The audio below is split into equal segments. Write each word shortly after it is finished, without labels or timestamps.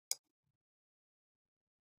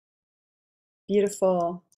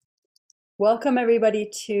Beautiful. Welcome, everybody,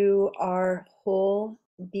 to our whole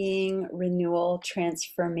being renewal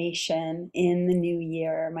transformation in the new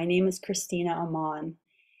year. My name is Christina Amon,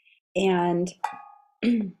 and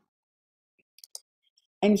I'm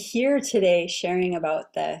here today sharing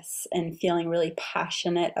about this and feeling really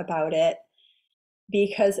passionate about it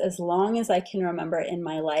because as long as I can remember in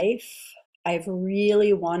my life, I've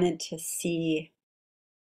really wanted to see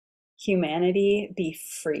humanity be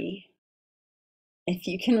free. If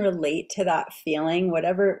you can relate to that feeling,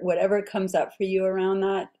 whatever comes up for you around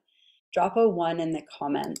that, drop a one in the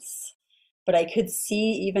comments. But I could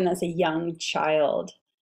see even as a young child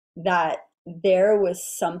that there was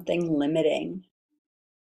something limiting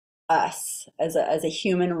us as a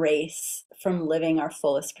human race from living our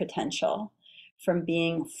fullest potential, from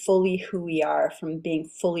being fully who we are, from being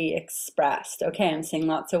fully expressed. Okay, I'm seeing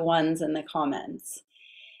lots of ones in the comments.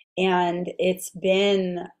 And it's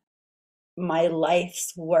been my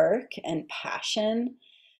life's work and passion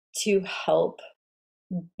to help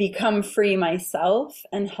become free myself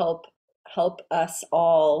and help us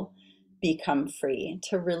all become free,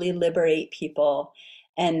 to really liberate people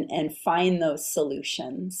and find those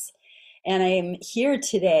solutions. And I am here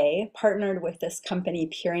today partnered with this company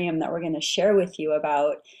Purium that we're going to share with you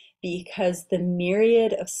about, because the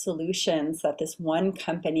myriad of solutions that this one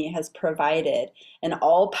company has provided and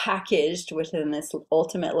all packaged within this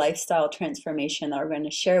ultimate lifestyle transformation that we're going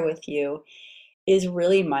to share with you is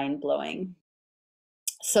really mind-blowing.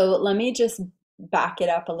 So let me just back it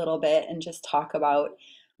up a little bit and just talk about,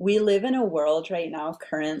 we live in a world right now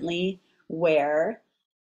currently where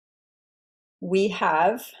we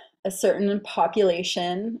have a certain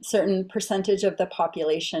population, certain percentage of the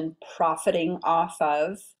population profiting off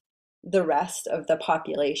of the rest of the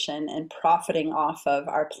population and profiting off of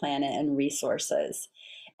our planet and resources.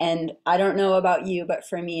 And I don't know about you, but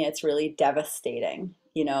for me, it's really devastating.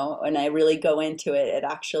 When I really go into it, it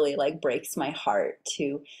actually like breaks my heart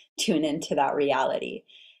to tune into that reality.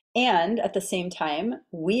 And at the same time,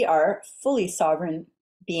 we are fully sovereign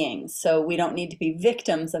beings, so we don't need to be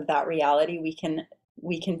victims of that reality.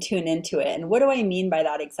 We can tune into it. And what do I mean by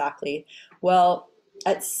that exactly? Well,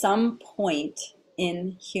 at some point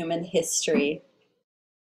in human history,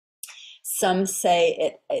 some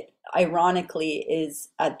say it ironically is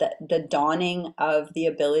at the dawning of the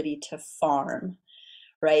ability to farm,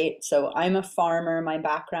 right? So I'm a farmer. My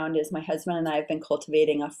background is my husband and I have been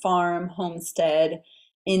cultivating a farm, homestead,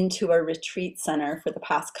 into a retreat center for the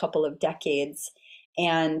past couple of decades.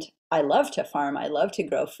 And I love to farm. I love to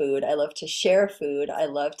grow food. I love to share food. I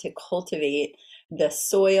love to cultivate the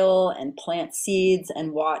soil and plant seeds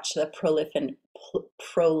and watch the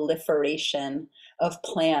proliferation of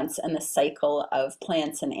plants and the cycle of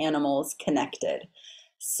plants and animals connected.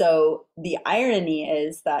 So the irony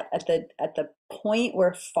is that at the point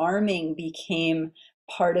where farming became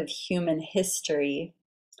part of human history,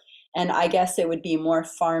 and I guess it would be more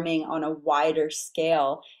farming on a wider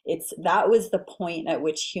scale, that was the point at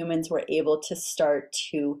which humans were able to start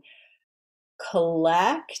to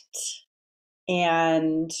collect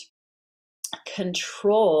and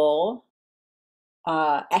control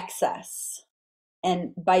excess.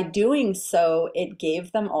 And by doing so, it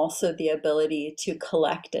gave them also the ability to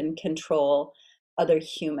collect and control other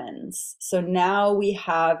humans. So now we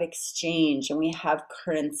have exchange and we have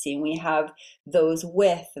currency and we have those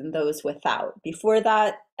with and those without. Before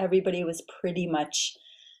that, everybody was pretty much,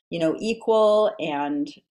 equal and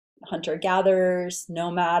hunter-gatherers,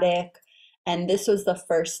 nomadic. And this was the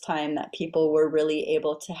first time that people were really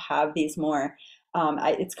able to have these more,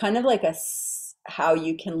 it's kind of like how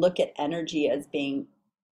you can look at energy as being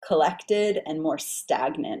collected and more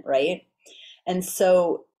stagnant, right? And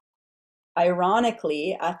so,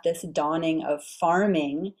 ironically, at this dawning of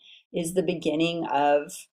farming is the beginning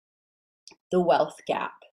of the wealth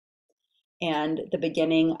gap and the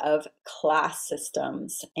beginning of class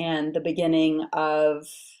systems and the beginning of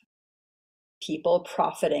people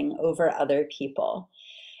profiting over other people.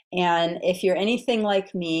 And if you're anything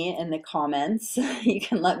like me in the comments, you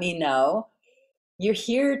can let me know. You're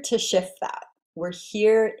here to shift that. We're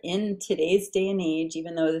here in today's day and age,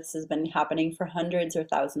 even though this has been happening for hundreds or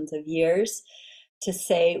thousands of years, to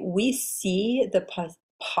say we see the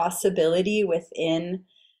possibility within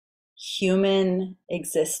human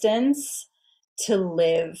existence to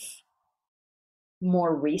live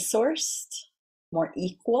more resourced, more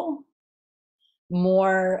equal,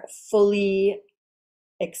 more fully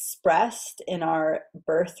expressed in our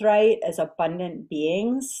birthright as abundant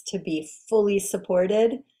beings, to be fully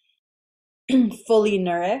supported, fully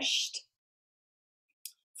nourished,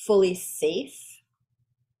 fully safe,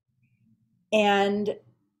 and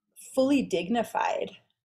fully dignified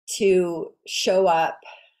to show up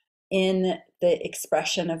in the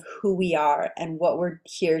expression of who we are and what we're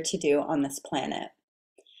here to do on this planet.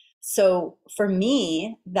 So for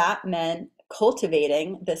me, that meant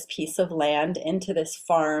cultivating this piece of land into this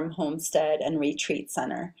farm, homestead, and retreat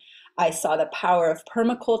center. I saw the power of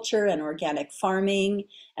permaculture and organic farming,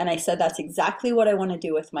 and I said that's exactly what I want to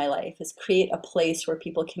do with my life, is create a place where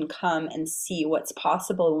people can come and see what's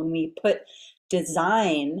possible when we put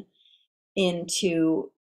design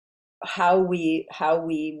into how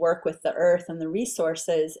we work with the earth and the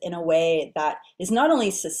resources in a way that is not only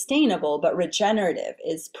sustainable but regenerative,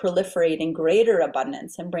 is proliferating greater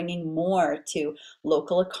abundance and bringing more to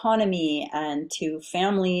local economy and to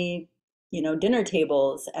family, dinner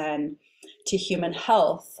tables, and to human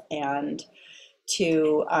health and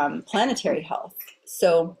to planetary health.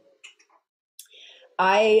 So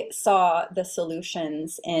I saw the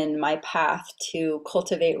solutions in my path to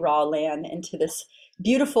cultivate raw land into this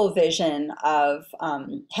beautiful vision of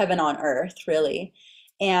heaven on earth, really.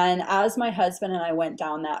 And as my husband and I went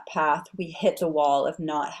down that path, we hit the wall of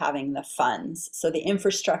not having the funds. So the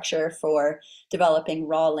infrastructure for developing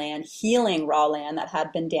raw land, healing raw land that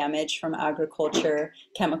had been damaged from agriculture,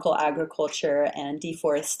 chemical agriculture, and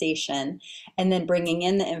deforestation, and then bringing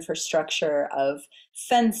in the infrastructure of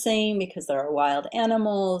fencing because there are wild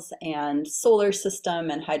animals, and solar system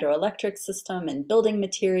and hydroelectric system and building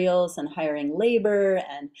materials and hiring labor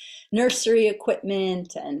and nursery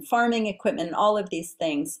equipment and farming equipment and all of these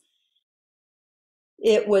things.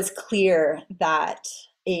 It was clear that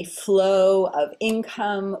a flow of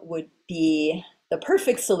income would be the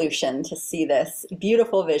perfect solution to see this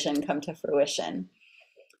beautiful vision come to fruition.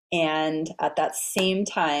 And at that same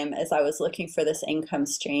time, as I was looking for this income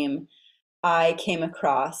stream, I came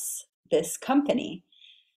across this company.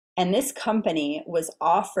 And this company was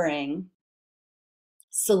offering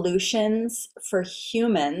solutions for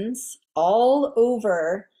humans all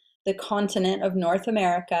over the continent of North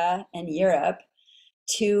America and Europe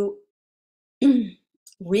to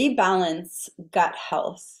rebalance gut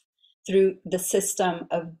health through the system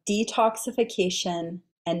of detoxification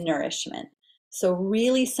and nourishment. So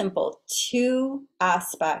really simple, two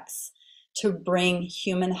aspects to bring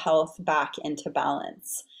human health back into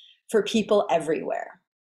balance for people everywhere,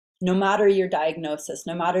 no matter your diagnosis,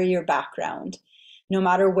 no matter your background, no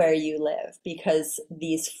matter where you live, because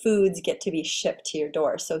these foods get to be shipped to your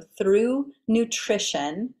door. So through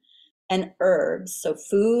nutrition and herbs, so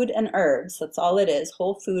food and herbs, that's all it is,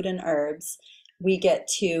 whole food and herbs, we get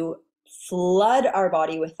to flood our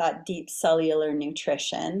body with that deep cellular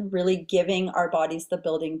nutrition, really giving our bodies the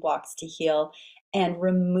building blocks to heal, and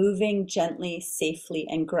removing gently, safely,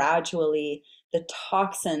 and gradually the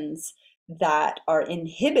toxins that are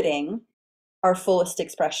inhibiting our fullest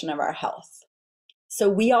expression of our health. So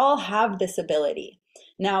we all have this ability.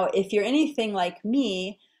 Now, if you're anything like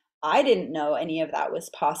me, I didn't know any of that was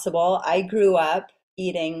possible. I grew up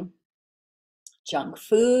eating junk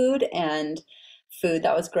food and food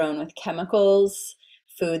that was grown with chemicals,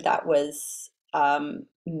 food that was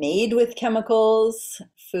made with chemicals,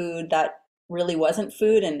 food that really wasn't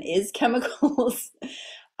food and is chemicals.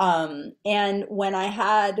 And when I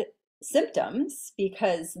had symptoms,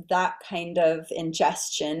 because that kind of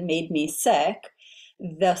ingestion made me sick,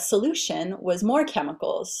 the solution was more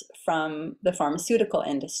chemicals from the pharmaceutical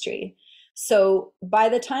industry. So by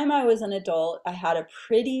the time I was an adult, I had a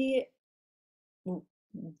pretty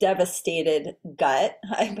devastated gut.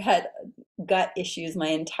 I've had gut issues my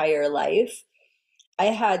entire life. I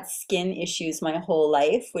had skin issues my whole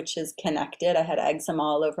life, which is connected. I had eczema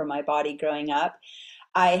all over my body growing up.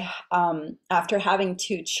 After having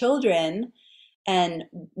two children and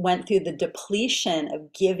went through the depletion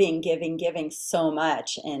of giving so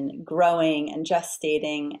much and growing and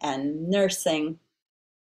gestating and nursing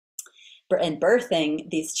and birthing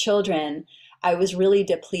these children, I was really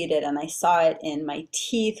depleted, and I saw it in my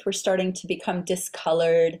teeth were starting to become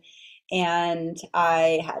discolored, and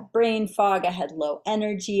I had brain fog, I had low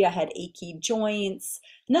energy, I had achy joints,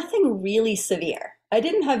 nothing really severe. I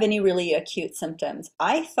didn't have any really acute symptoms.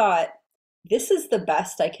 I thought, this is the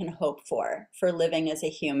best I can hope for living as a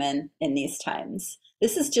human in these times.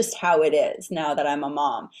 This is just how it is now that I'm a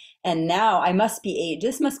mom. And now I must be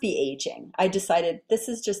this must be aging. I decided this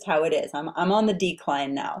is just how it is. I'm on the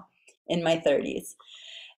decline now in my 30s.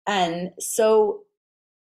 And so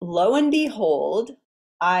lo and behold,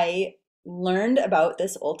 I learned about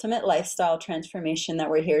this ultimate lifestyle transformation that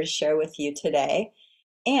we're here to share with you today.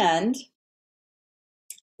 And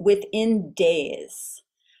within days,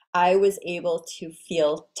 I was able to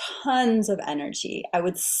feel tons of energy. I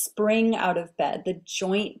would spring out of bed. The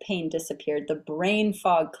joint pain disappeared. The brain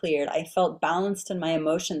fog cleared. I felt balanced in my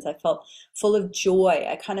emotions. I felt full of joy.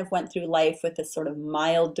 I kind of went through life with this sort of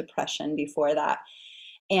mild depression before that.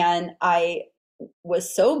 And I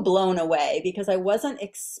was so blown away because I wasn't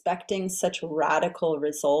expecting such radical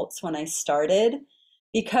results when I started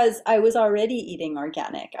because I was already eating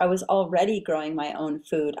organic. I was already growing my own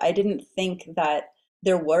food. I didn't think that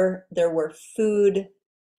there were food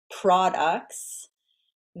products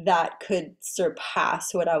that could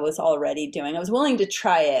surpass what I was already doing. I was willing to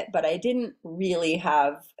try it, but I didn't really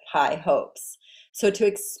have high hopes. So to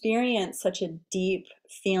experience such a deep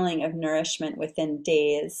feeling of nourishment within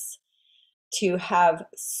days, to have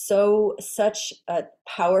such a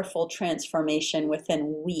powerful transformation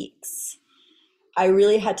within weeks, I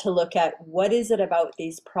really had to look at what is it about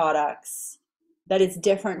these products that is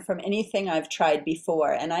different from anything I've tried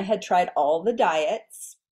before. And I had tried all the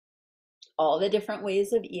diets, all the different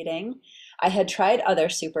ways of eating. I had tried other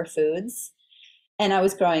superfoods, and I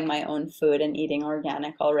was growing my own food and eating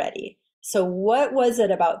organic already. So what was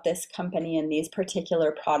it about this company and these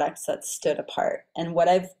particular products that stood apart? And what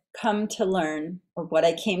I've come to learn, or what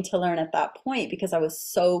I came to learn at that point, because I was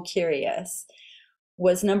so curious,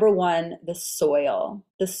 was number one, the soil.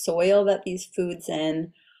 The soil that these foods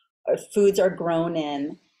are grown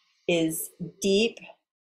in is deep,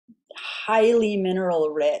 highly mineral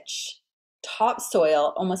rich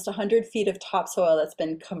topsoil, almost 100 feet of topsoil that's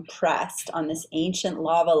been compressed on this ancient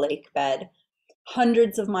lava lake bed,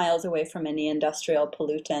 hundreds of miles away from any industrial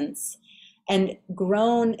pollutants, and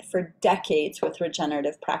grown for decades with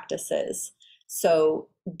regenerative practices. So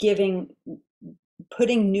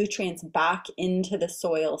putting nutrients back into the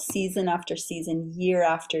soil season after season, year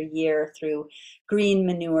after year, through green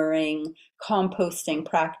manuring, composting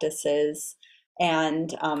practices,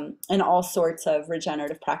 and all sorts of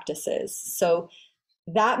regenerative practices. So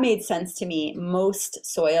that made sense to me. Most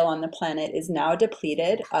soil on the planet is now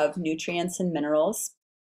depleted of nutrients and minerals,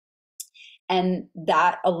 and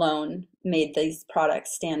that alone made these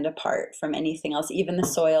products stand apart from anything else. Even the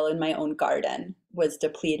soil in my own garden was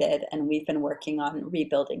depleted, and we've been working on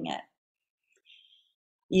rebuilding it.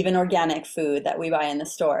 Even organic food that we buy in the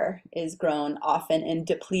store is grown often in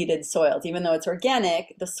depleted soils. Even though it's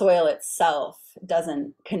organic, the soil itself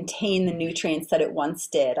doesn't contain the nutrients that it once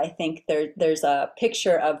did. I think there's a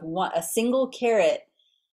picture of a single carrot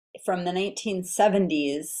from the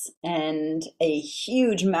 1970s, and a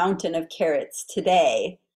huge mountain of carrots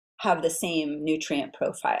today have the same nutrient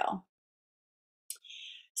profile.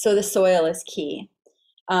 So the soil is key.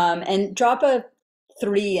 And drop a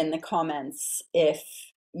 3 in the comments if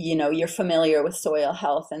you're familiar with soil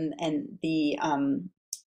health, and the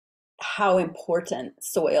how important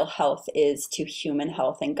soil health is to human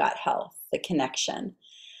health and gut health, the connection.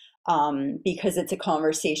 Because it's a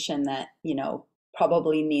conversation that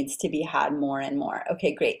probably needs to be had more and more.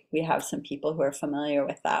 Okay, great. We have some people who are familiar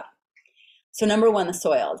with that. So number one, the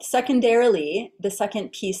soil. Secondarily, the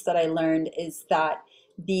second piece that I learned is that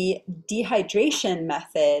the dehydration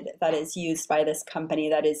method that is used by this company,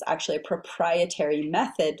 that is actually a proprietary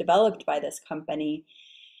method developed by this company,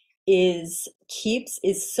 is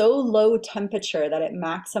so low temperature that it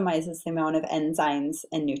maximizes the amount of enzymes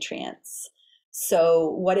and nutrients.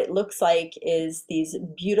 So what it looks like is these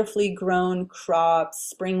beautifully grown crops,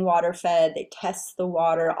 spring water fed, they test the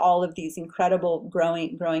water, all of these incredible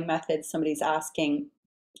growing methods. Somebody's adding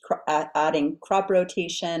crop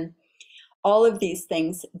rotation, all of these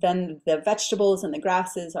things. Then the vegetables and the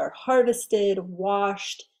grasses are harvested,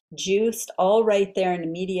 washed, juiced, all right there in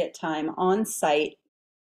immediate time on site,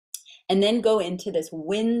 and then go into this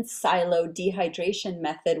wind silo dehydration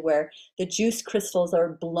method where the juice crystals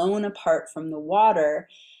are blown apart from the water,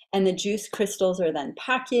 and the juice crystals are then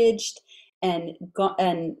packaged and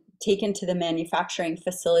taken to the manufacturing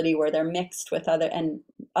facility where they're mixed with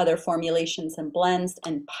other formulations and blends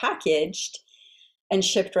and packaged and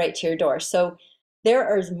shipped right to your door. So there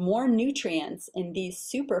are more nutrients in these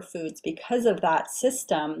superfoods because of that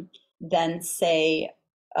system than, say,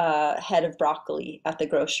 a head of broccoli at the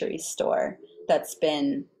grocery store that's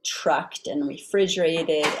been trucked and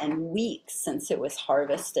refrigerated and weeks since it was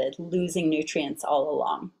harvested, losing nutrients all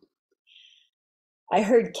along. I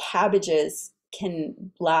heard cabbages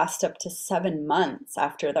can last up to 7 months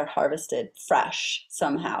after they're harvested fresh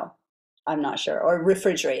somehow. I'm not sure, or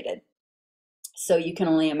refrigerated. So you can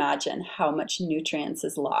only imagine how much nutrients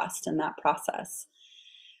is lost in that process.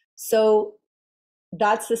 So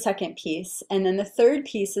that's the second piece. And then the third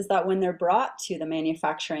piece is that when they're brought to the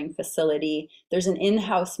manufacturing facility, there's an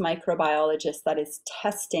in-house microbiologist that is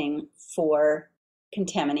testing for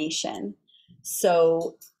contamination.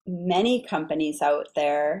 So many companies out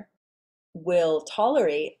there will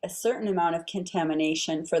tolerate a certain amount of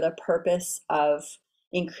contamination for the purpose of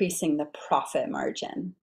increasing the profit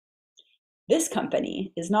margin. This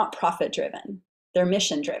company is not profit driven, they're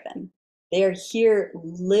mission driven. They are here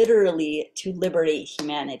literally to liberate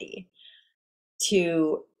humanity,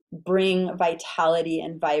 to bring vitality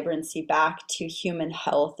and vibrancy back to human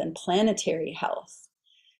health and planetary health.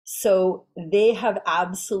 So they have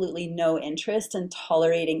absolutely no interest in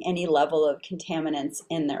tolerating any level of contaminants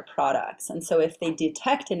in their products. And so if they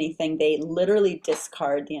detect anything, they literally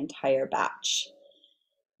discard the entire batch.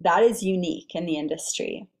 That is unique in the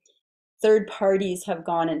industry. Third parties have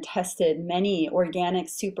gone and tested many organic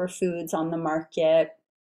superfoods on the market,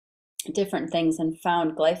 different things, and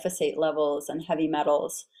found glyphosate levels and heavy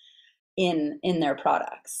metals in their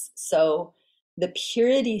products. So the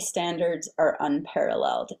purity standards are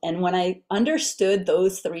unparalleled. And when I understood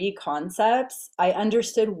those three concepts, I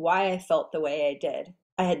understood why I felt the way I did.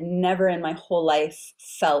 I had never in my whole life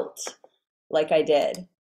felt like I did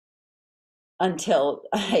until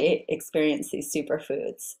I experienced these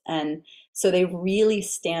superfoods. And so they really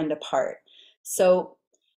stand apart. So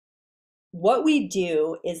what we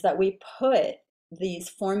do is that we put these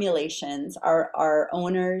formulations, our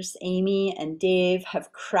owners, Amy and Dave, have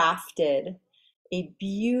crafted a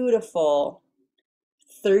beautiful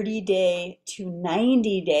 30-day to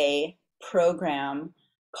 90-day program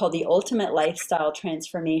called the Ultimate Lifestyle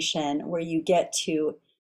Transformation, where you get to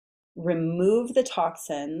remove the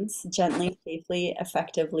toxins gently, safely,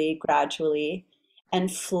 effectively, gradually,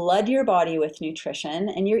 and flood your body with nutrition.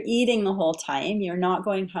 And you're eating the whole time. You're not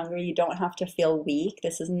going hungry. You don't have to feel weak.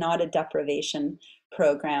 This is not a deprivation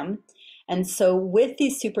program. And so with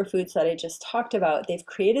these superfoods that I just talked about, they've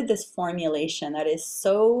created this formulation that is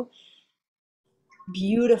so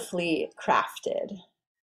beautifully crafted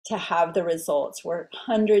to have the results, where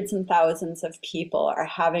hundreds and thousands of people are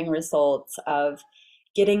having results of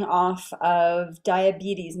getting off of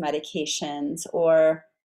diabetes medications, or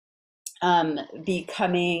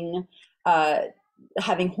becoming,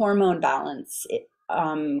 having hormone balance,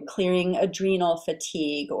 clearing adrenal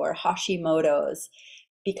fatigue or Hashimoto's,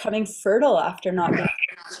 becoming fertile after not being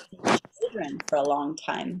children for a long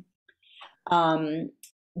time.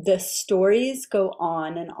 The stories go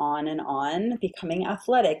on and on and on, becoming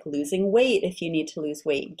athletic, losing weight if you need to lose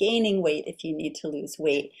weight, gaining weight if you need to lose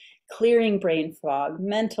weight, clearing brain fog,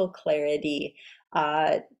 mental clarity,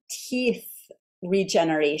 teeth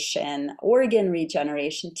regeneration, organ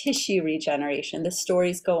regeneration, tissue regeneration. The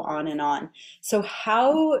stories go on and on. So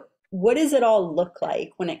what does it all look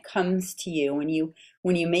like when it comes to you, when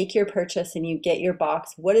you make your purchase and you get your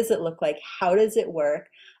box? What does it look like? How does it work?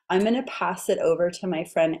 I'm going to pass it over to my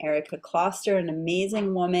friend Erica Kloster, an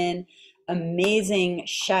amazing woman, amazing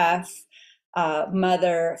chef,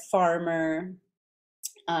 mother, farmer,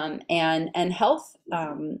 and health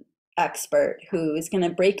expert, who is going to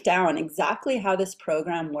break down exactly how this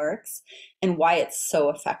program works and why it's so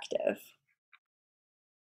effective.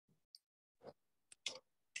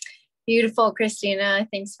 Beautiful, Christina.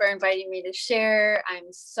 Thanks for inviting me to share.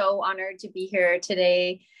 I'm so honored to be here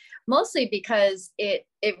today, mostly because it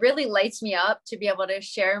really lights me up to be able to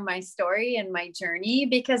share my story and my journey,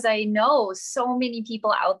 because I know so many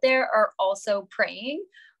people out there are also praying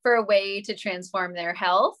for a way to transform their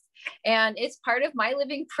health. And it's part of my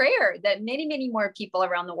living prayer that many, many more people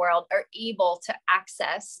around the world are able to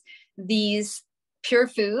access these pure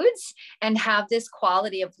foods and have this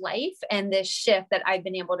quality of life and this shift that I've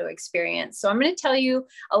been able to experience. So I'm going to tell you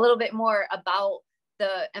a little bit more about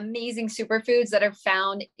the amazing superfoods that are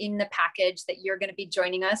found in the package that you're going to be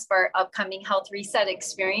joining us for our upcoming Health Reset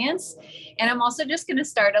experience. And I'm also just going to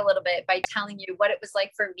start a little bit by telling you what it was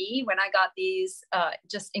like for me when I got these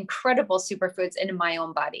just incredible superfoods into my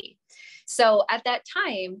own body. So at that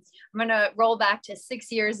time, I'm going to roll back to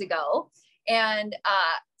 6 years ago. And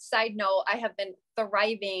side note, I have been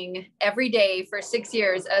thriving every day for 6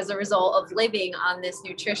 years as a result of living on this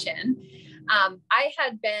nutrition. I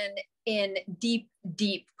had been in deep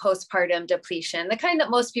postpartum depletion, the kind that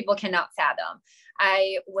most people cannot fathom.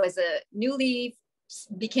 I was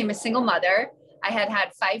became a single mother. I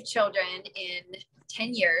had 5 children in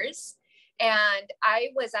 10 years. And I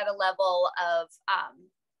was at a level of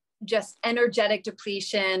just energetic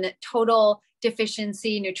depletion, total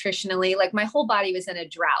deficiency nutritionally, like my whole body was in a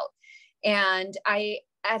drought. And I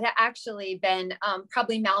had actually been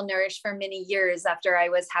probably malnourished for many years after I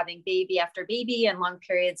was having baby after baby and long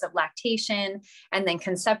periods of lactation and then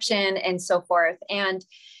conception and so forth. And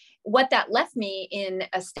what that left me in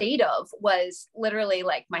a state of was literally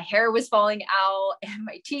like my hair was falling out and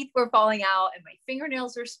my teeth were falling out and my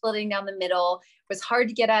fingernails were splitting down the middle. It was hard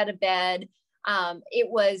to get out of bed. It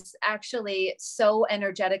was actually so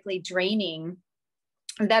energetically draining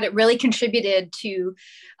that it really contributed to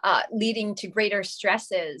leading to greater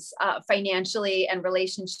stresses, financially and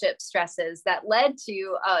relationship stresses that led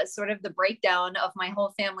to sort of the breakdown of my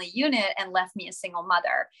whole family unit and left me a single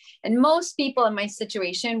mother. And most people in my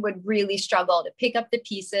situation would really struggle to pick up the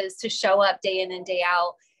pieces, to show up day in and day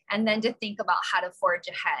out, and then to think about how to forge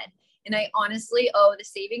ahead. And I honestly owe the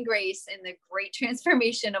saving grace and the great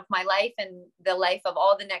transformation of my life and the life of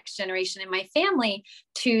all the next generation in my family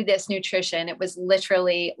to this nutrition. It was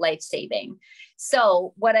literally life-saving.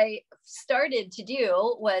 So what I started to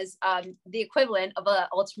do was the equivalent of an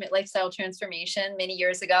ultimate lifestyle transformation many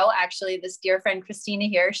years ago. Actually, this dear friend, Christina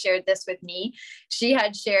here, shared this with me. She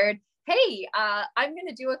had shared, hey, I'm going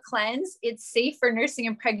to do a cleanse. It's safe for nursing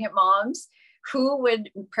and pregnant moms. Who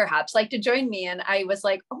would perhaps like to join me? And I was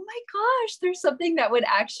like, oh my gosh, there's something that would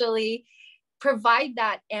actually provide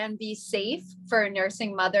that and be safe for a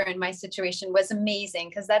nursing mother in my situation. Was amazing,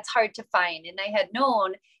 because that's hard to find. And I had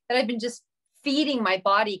known that I've been just feeding my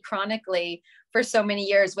body chronically for so many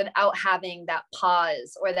years without having that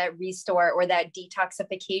pause or that restore or that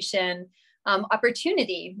detoxification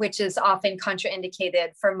opportunity, which is often contraindicated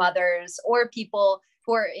for mothers or people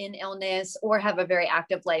who are in illness or have a very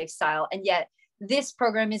active lifestyle. And yet this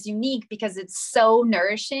program is unique because it's so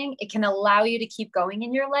nourishing. It can allow you to keep going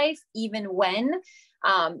in your life, even when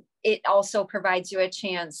it also provides you a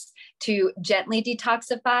chance to gently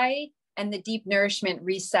detoxify, and the deep nourishment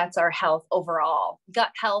resets our health overall: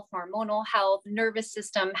 gut health, hormonal health, nervous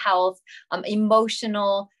system health,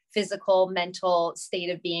 emotional, physical, mental state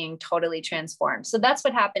of being totally transformed. So that's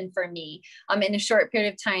what happened for me. In a short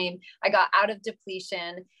period of time, I got out of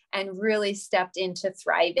depletion and really stepped into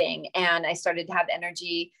thriving. And I started to have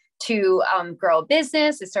energy to grow a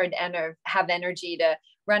business. I started to have energy to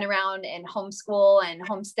run around and homeschool and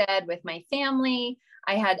homestead with my family.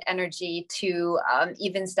 I had energy to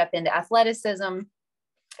even step into athleticism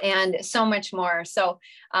and so much more. So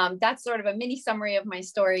that's sort of a mini summary of my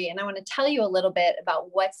story. And I want to tell you a little bit about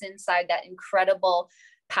what's inside that incredible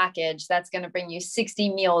package that's going to bring you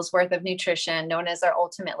 60 meals worth of nutrition, known as our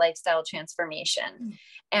ultimate lifestyle transformation.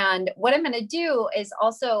 And what I'm going to do is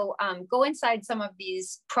also go inside some of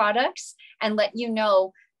these products and let you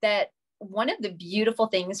know that one of the beautiful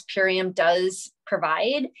things Purium does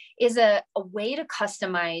provide is a way to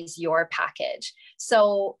customize your package.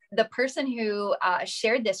 So the person who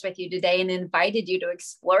shared this with you today and invited you to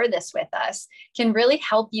explore this with us can really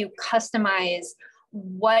help you customize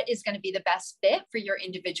what is going to be the best fit for your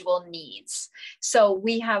individual needs. So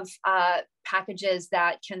we have packages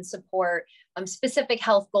that can support specific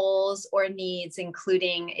health goals or needs,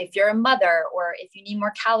 including if you're a mother, or if you need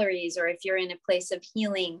more calories, or if you're in a place of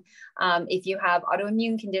healing, if you have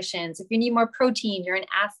autoimmune conditions, if you need more protein, you're an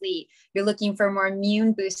athlete, you're looking for more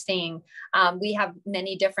immune boosting. We have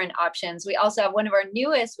many different options. We also have one of our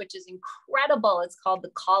newest, which is incredible. It's called the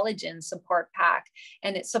Collagen Support Pack,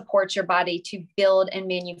 and it supports your body to build and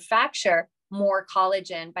manufacture more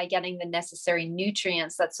collagen by getting the necessary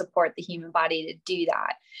nutrients that support the human body to do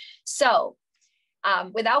that. So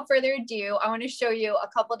without further ado, I want to show you a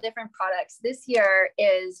couple different products. This here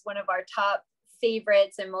is one of our top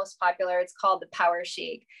favorites and most popular. It's called the Power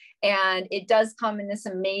Shake, and it does come in this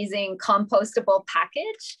amazing compostable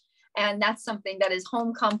package. And that's something that is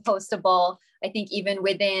home compostable. I think even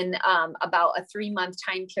within about a 3-month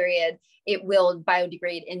time period, it will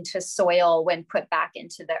biodegrade into soil when put back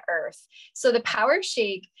into the earth. So the Power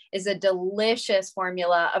Shake is a delicious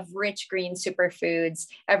formula of rich green superfoods,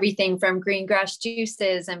 everything from green grass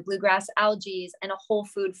juices and bluegrass algae, and a whole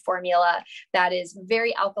food formula that is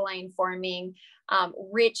very alkaline forming,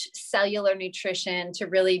 rich cellular nutrition to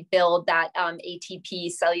really build that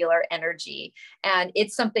ATP cellular energy. And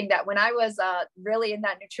it's something that when I was really in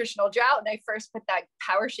that nutritional drought and I first put that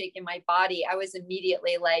Power Shake in my body, I was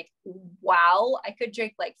immediately like, wow, I could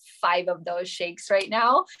drink like 5 of those shakes right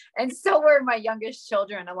now. And so were my youngest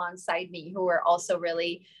children alongside me, who were also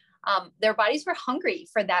really their bodies were hungry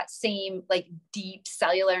for that same like deep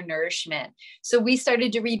cellular nourishment. So we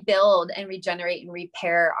started to rebuild and regenerate and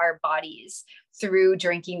repair our bodies through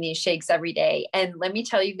drinking these shakes every day. And let me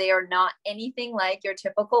tell you, they are not anything like your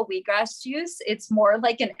typical wheatgrass juice. It's more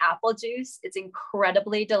like an apple juice. It's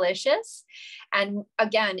incredibly delicious. And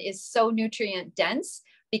again, is so nutrient dense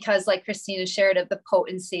because like Christina shared of the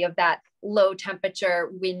potency of that low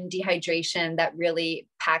temperature wind dehydration that really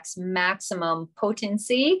packs maximum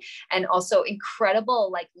potency and also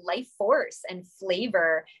incredible like life force and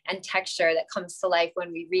flavor and texture that comes to life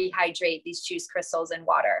when we rehydrate these juice crystals in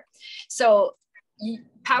water. So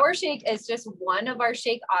Power Shake is just one of our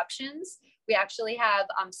shake options. We actually have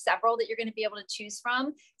several that you're going to be able to choose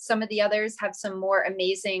from. Some of the others have some more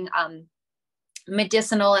amazing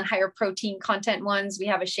medicinal and higher protein content ones. We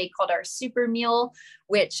have a shake called our Super Meal,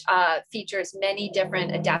 which features many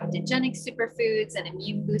different adaptogenic superfoods and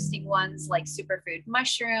immune boosting ones like superfood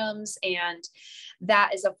mushrooms. And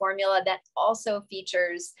that is a formula that also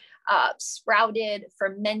features sprouted,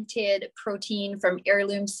 fermented protein from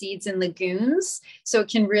heirloom seeds and legumes. So it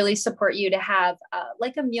can really support you to have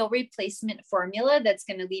like a meal replacement formula that's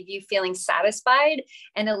going to leave you feeling satisfied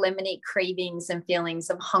and eliminate cravings and feelings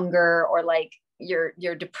of hunger or like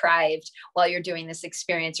you're deprived while you're doing this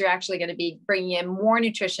experience. You're actually going to be bringing in more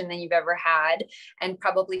nutrition than you've ever had and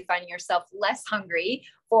probably finding yourself less hungry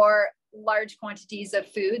for large quantities of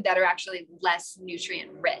food that are actually less nutrient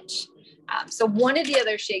rich. So one of the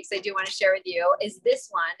other shakes I do want to share with you is this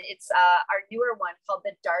one. It's our newer one called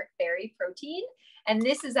the Dark Berry Protein. And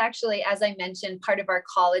this is actually, as I mentioned, part of our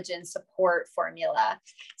collagen support formula.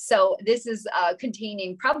 So this is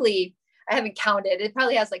containing probably, I haven't counted, it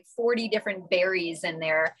probably has like 40 different berries in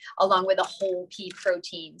there, along with a whole pea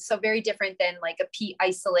protein. So very different than like a pea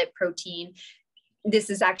isolate protein. This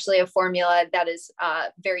is actually a formula that is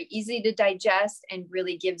very easy to digest and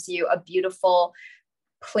really gives you a beautiful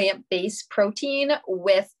plant-based protein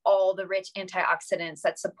with all the rich antioxidants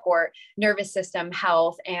that support nervous system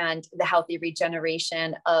health and the healthy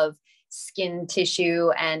regeneration of skin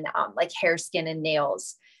tissue and like hair, skin, and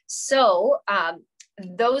nails. So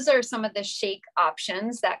those are some of the shake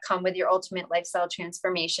options that come with your ultimate lifestyle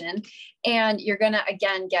transformation. And you're going to,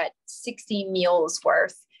 again, get 60 meals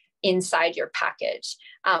worth inside your package.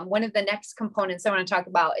 One of the next components I want to talk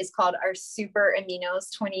about is called our Super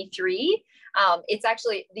Aminos 23. It's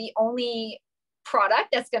actually the only product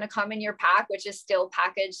that's going to come in your pack, which is still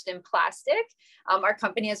packaged in plastic. Our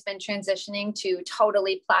company has been transitioning to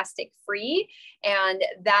totally plastic free. And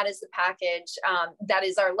that is the package. That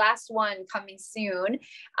is our last one coming soon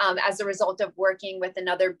as a result of working with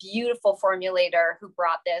another beautiful formulator who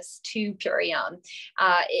brought this to Purium.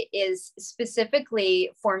 It is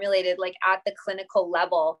specifically formulated like at the clinical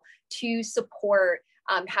level to support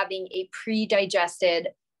having a pre-digested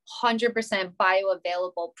 100%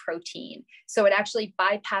 bioavailable protein. So it actually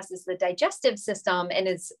bypasses the digestive system and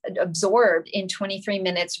is absorbed in 23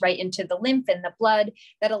 minutes right into the lymph and the blood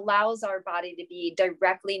that allows our body to be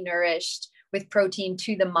directly nourished with protein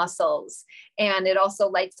to the muscles. And it also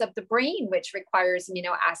lights up the brain, which requires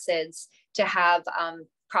amino acids to have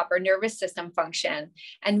proper nervous system function.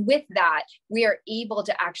 And with that, we are able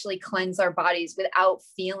to actually cleanse our bodies without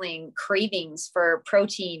feeling cravings for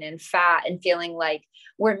protein and fat and feeling like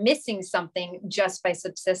we're missing something just by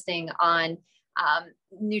subsisting on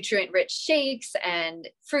nutrient-rich shakes and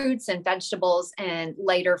fruits and vegetables and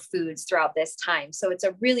lighter foods throughout this time. So it's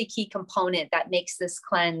a really key component that makes this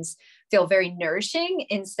cleanse feel very nourishing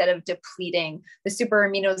instead of depleting. The super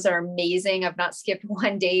aminos are amazing. I've not skipped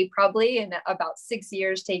one day probably in about 6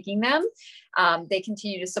 years taking them. They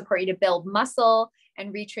continue to support you to build muscle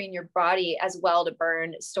and retrain your body as well to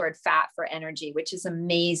burn stored fat for energy, which is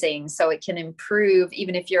amazing. So it can improve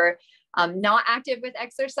even if you're not active with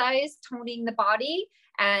exercise, toning the body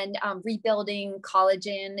and rebuilding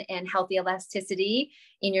collagen and healthy elasticity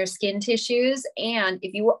in your skin tissues. And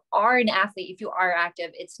if you are an athlete, if you are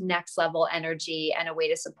active, it's next level energy and a way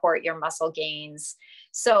to support your muscle gains.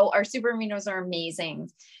 So our super aminos are amazing.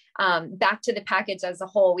 Back to the package as a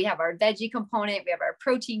whole, we have our veggie component, we have our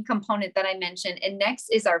protein component that I mentioned, and next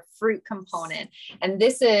is our fruit component. And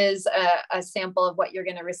this is a sample of what you're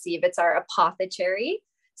going to receive. It's our apothecary.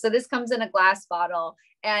 So this comes in a glass bottle,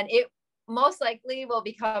 and it most likely will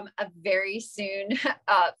become a very soon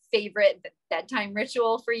favorite bedtime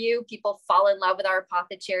ritual for you. People fall in love with our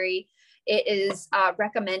apothecary. It is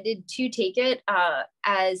recommended to take it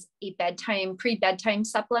as a pre-bedtime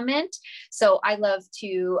supplement. So I love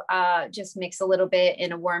to just mix a little bit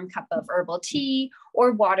in a warm cup of herbal tea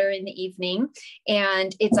or water in the evening.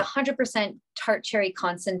 And it's 100% tart cherry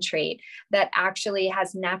concentrate that actually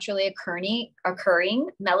has naturally occurring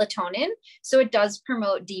melatonin. So it does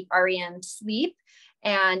promote deep REM sleep.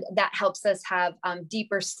 And that helps us have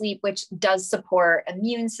deeper sleep, which does support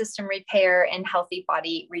immune system repair and healthy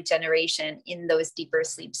body regeneration in those deeper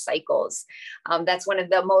sleep cycles. That's one of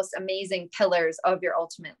the most amazing pillars of your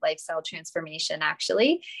ultimate lifestyle transformation,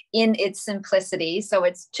 actually, in its simplicity. So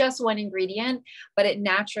it's just one ingredient, but it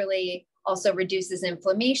naturally also reduces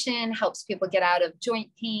inflammation, helps people get out of joint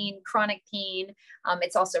pain, chronic pain.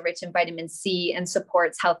 It's also rich in vitamin C and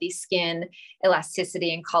supports healthy skin,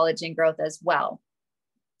 elasticity, and collagen growth as well.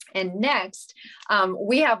 And next,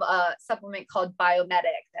 we have a supplement called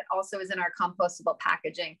Biomedic that also is in our compostable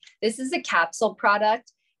packaging. This is a capsule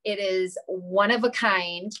product. It is one of a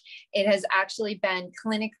kind. It has actually been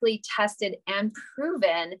clinically tested and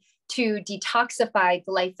proven to detoxify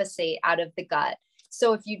glyphosate out of the gut.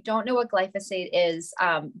 So if you don't know what glyphosate is,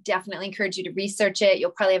 definitely encourage you to research it.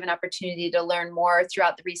 You'll probably have an opportunity to learn more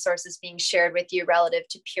throughout the resources being shared with you relative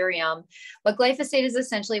to Purium. But glyphosate is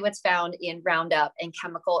essentially what's found in Roundup and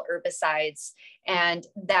chemical herbicides, and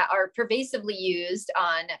that are pervasively used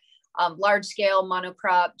on large-scale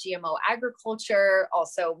monocrop GMO agriculture,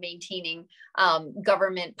 also maintaining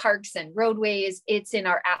government parks and roadways. It's in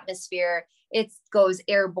our atmosphere. It goes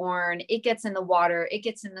airborne. It gets in the water. It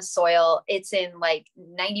gets in the soil. It's in like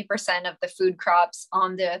 90% of the food crops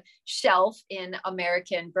on the shelf in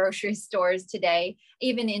American grocery stores today,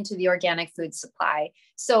 even into the organic food supply.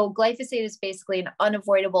 So glyphosate is basically an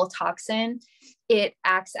unavoidable toxin. It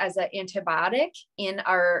acts as an antibiotic in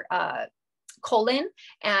our colon,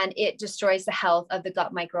 and it destroys the health of the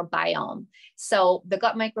gut microbiome. So the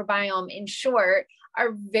gut microbiome, in short,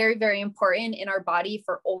 are very, very important in our body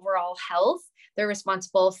for overall health. They're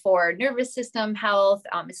responsible for nervous system health.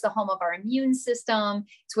 It's the home of our immune system.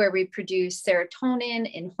 It's where we produce serotonin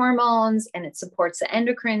and hormones, and it supports the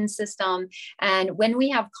endocrine system. And when we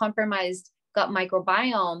have compromised gut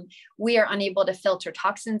microbiome, we are unable to filter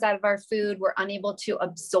toxins out of our food. We're unable to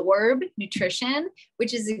absorb nutrition,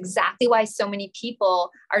 which is exactly why so many people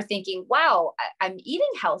are thinking, wow, I'm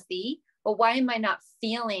eating healthy, but why am I not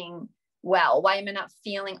feeling well? Why am I not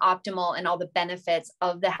feeling optimal and all the benefits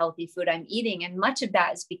of the healthy food I'm eating? And much of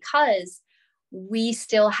that is because we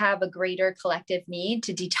still have a greater collective need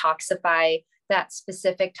to detoxify that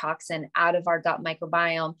specific toxin out of our gut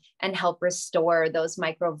microbiome and help restore those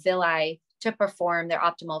microvilli to perform their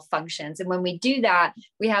optimal functions. And when we do that,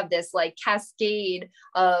 we have this like cascade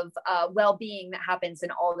of well-being that happens in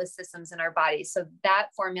all the systems in our body. So that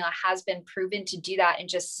formula has been proven to do that in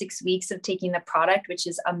just 6 weeks of taking the product, which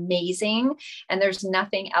is amazing. And there's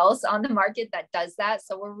nothing else on the market that does that.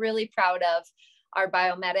 So we're really proud of our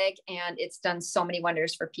Biomedic, and it's done so many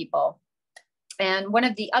wonders for people. And one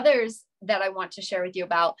of the others that I want to share with you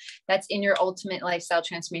about that's in your ultimate lifestyle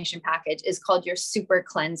transformation package is called your Super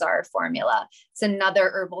Cleanser formula. It's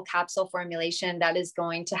another herbal capsule formulation that is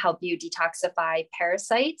going to help you detoxify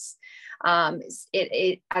parasites.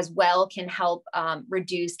 It as well can help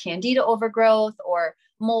reduce candida overgrowth or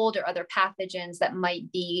mold or other pathogens that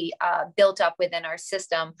might be built up within our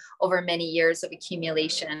system over many years of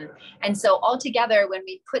accumulation. And so altogether, when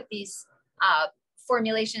we put these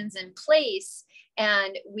formulations in place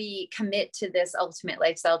and we commit to this ultimate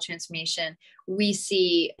lifestyle transformation, we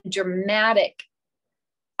see dramatic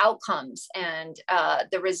outcomes, and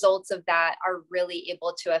the results of that are really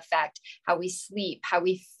able to affect how we sleep, how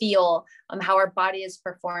we feel, how our body is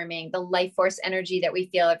performing, the life force energy that we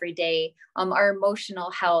feel every day, our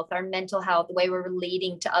emotional health, our mental health, the way we're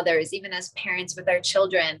relating to others, even as parents with our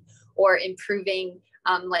children, or improving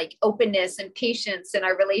like openness and patience in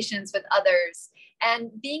our relations with others,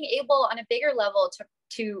 and being able on a bigger level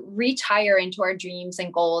to reach higher into our dreams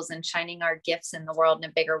and goals and shining our gifts in the world in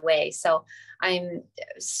a bigger way. So I'm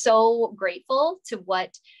so grateful to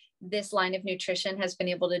what this line of nutrition has been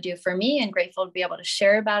able to do for me, and grateful to be able to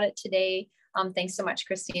share about it today. Thanks so much,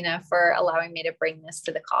 Christina, for allowing me to bring this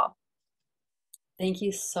to the call. Thank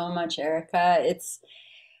you so much, Erica.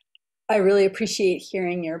 I really appreciate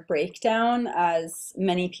hearing your breakdown, as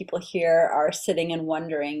many people here are sitting and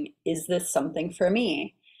wondering, is this something for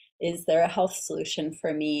me? Is there a health solution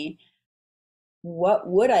for me? What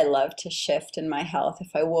would I love to shift in my health? If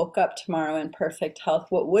I woke up tomorrow in perfect health,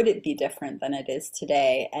 what would it be different than it is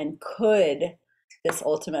today? And could this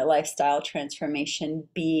ultimate lifestyle transformation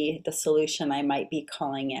be the solution I might be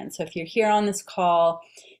calling in? So if you're here on this call,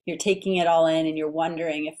 you're taking it all in and you're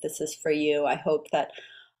wondering if this is for you, I hope that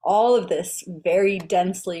all of this very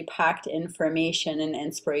densely packed information and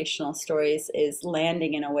inspirational stories is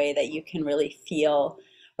landing in a way that you can really feel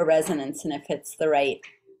a resonance, and if it's the right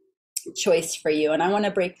choice for you. And I want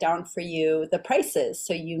to break down for you the prices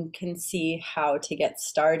so you can see how to get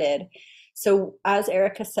started. So as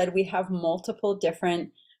Erica said, we have multiple different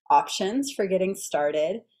options for getting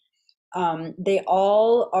started. They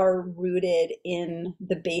all are rooted in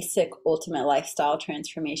the basic ultimate lifestyle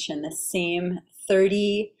transformation, the same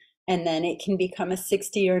 30, and then it can become a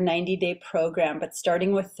 60 or 90-day program, but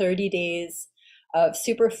starting with 30 days of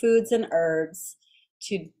superfoods and herbs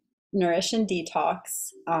to nourish and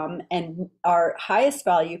detox. And our highest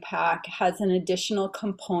value pack has an additional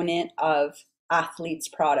component of athletes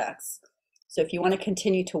products. So if you want to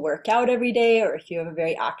continue to work out every day, or if you have a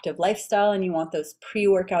very active lifestyle and you want those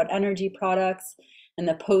pre-workout energy products and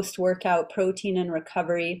the post-workout protein and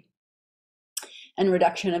recovery and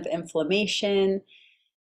reduction of inflammation,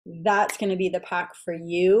 that's going to be the pack for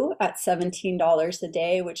you at $17 a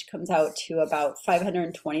day, which comes out to about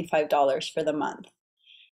 $525 for the month.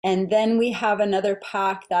 And then we have another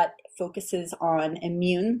pack that focuses on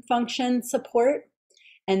immune function support,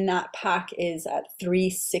 and that pack is at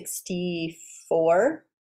 $364 for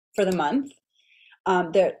the month.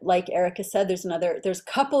 There, like Erica said, there's a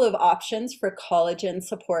couple of options for collagen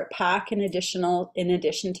support pack in addition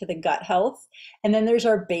to the gut health. And then there's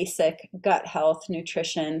our basic gut health,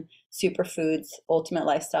 nutrition, superfoods, ultimate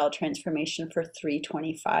lifestyle transformation for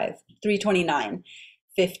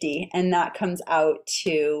 $329.50. And that comes out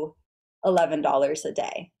to $11 a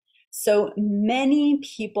day. So many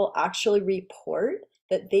people actually report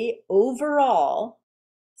that they overall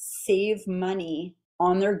save money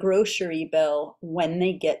on their grocery bill when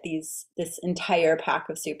they get this entire pack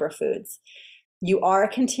of superfoods. You are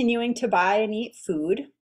continuing to buy and eat food,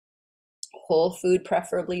 whole food,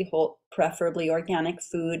 preferably organic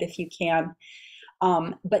food if you can.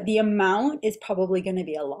 But the amount is probably going to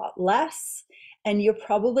be a lot less, and you're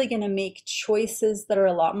probably going to make choices that are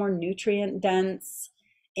a lot more nutrient dense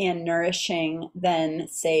and nourishing than,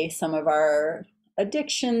 say, some of our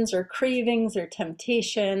addictions or cravings or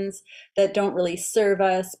temptations that don't really serve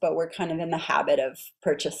us, but we're kind of in the habit of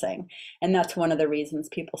purchasing. And that's one of the reasons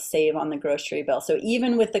people save on the grocery bill. So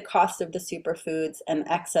even with the cost of the superfoods and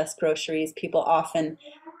excess groceries, people often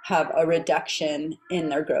have a reduction in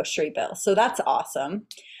their grocery bill. So that's awesome.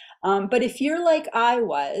 But if you're like I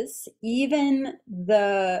was, even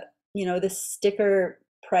the sticker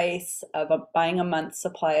price of buying a month's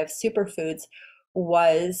supply of superfoods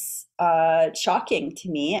was shocking to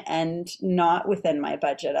me and not within my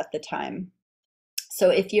budget at the time. So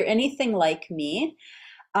if you're anything like me,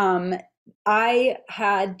 I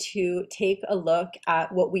had to take a look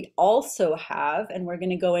at what we also have, and we're going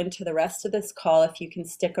to go into the rest of this call if you can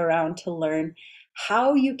stick around to learn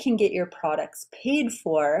how you can get your products paid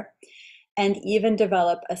for and even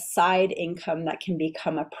develop a side income that can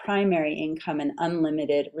become a primary income and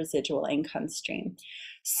unlimited residual income stream.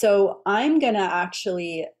 So I'm going to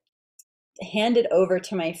actually hand it over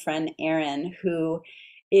to my friend Erin, who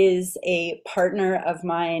is a partner of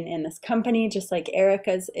mine in this company, just like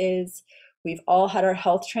Erica's is. We've all had our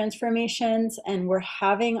health transformations, and we're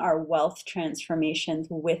having our wealth transformations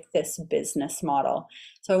with this business model.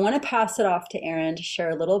 So I want to pass it off to Erin to share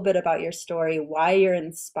a little bit about your story, why you're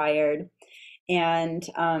inspired. And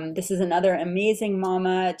this is another amazing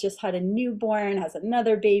mama, just had a newborn, has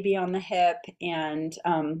another baby on the hip, and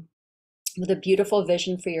with a beautiful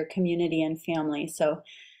vision for your community and family. So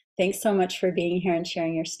thanks so much for being here and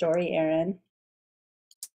sharing your story, Erin.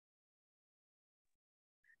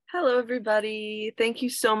 Hello, everybody. Thank you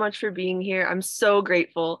so much for being here. I'm so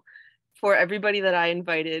grateful for everybody that I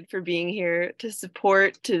invited for being here to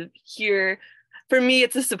support, to hear. For me,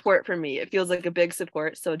 it's a support for me. It feels like a big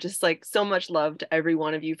support. So just like so much love to every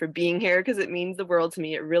one of you for being here, because it means the world to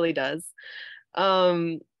me. It really does.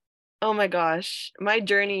 Oh my gosh, my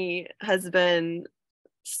journey has been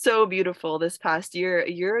so beautiful this past year.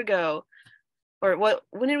 A year ago, or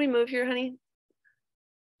when did we move here, honey?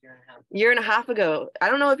 Year and a half ago. I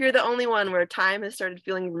don't know if you're the only one where time has started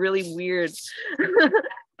feeling really weird.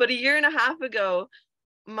 But a year and a half ago,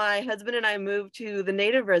 my husband and I moved to the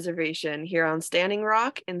Native reservation here on Standing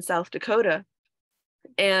Rock in South Dakota.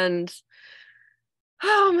 And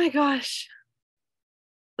oh my gosh,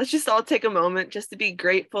 let's just all take a moment just to be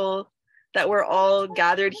grateful that we're all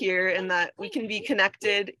gathered here and that we can be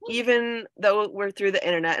connected, even though we're through the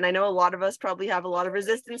internet. And I know a lot of us probably have a lot of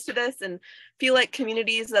resistance to this and feel like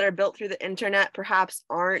communities that are built through the internet perhaps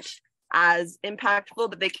aren't as impactful,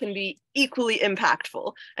 but they can be equally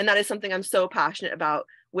impactful. And that is something I'm so passionate about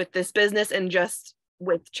with this business, and just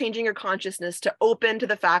with changing your consciousness to open to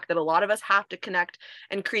the fact that a lot of us have to connect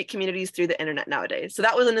and create communities through the internet nowadays. So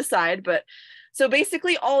that was an aside, but so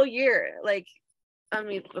basically all year, like, let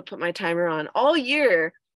me put my timer on. All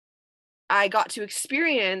year, I got to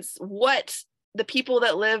experience what the people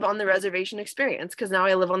that live on the reservation experience, because now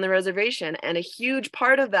I live on the reservation, and a huge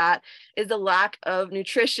part of that is the lack of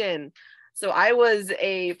nutrition. So I was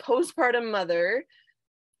a postpartum mother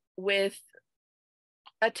with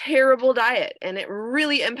a terrible diet, and it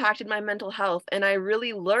really impacted my mental health, and I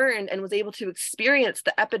really learned and was able to experience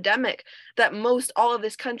the epidemic that most all of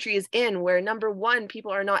this country is in, where number one,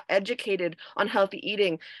 people are not educated on healthy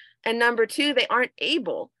eating, and number two, they aren't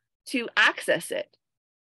able to access it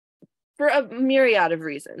for a myriad of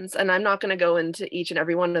reasons. And I'm not going to go into each and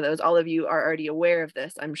every one of those. All of you are already aware of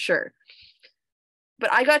this, I'm sure.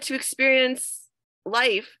 But I got to experience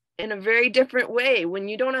life in a very different way when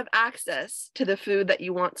you don't have access to the food that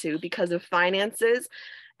you want to, because of finances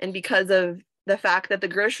and because of the fact that the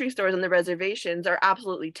grocery stores on the reservations are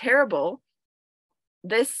absolutely terrible.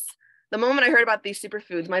 The moment I heard about these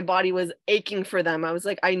superfoods, my body was aching for them. I was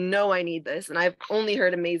like, I know I need this. And I've only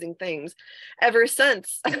heard amazing things ever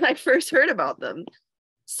since I first heard about them.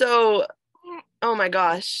 So, oh my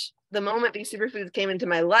gosh, the moment these superfoods came into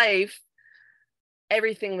my life,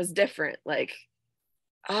 everything was different. Like,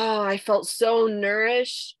 oh, I felt so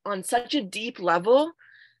nourished on such a deep level,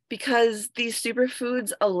 because these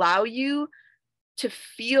superfoods allow you to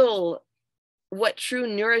feel what true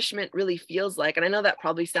nourishment really feels like. And I know that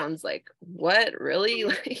probably sounds like, what, really?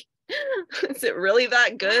 Like, is it really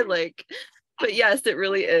that good? Like, but yes, it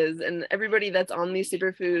really is. And everybody that's on these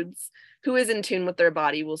superfoods who is in tune with their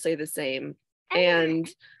body will say the same. And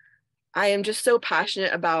I am just so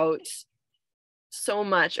passionate about so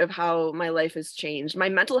much of how my life has changed. My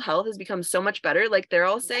mental health has become so much better. Like they're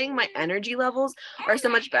all saying, my energy levels are so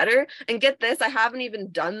much better. And get this, I haven't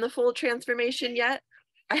even done the full transformation yet.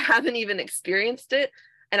 I haven't even experienced it.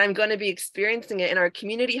 And I'm going to be experiencing it in our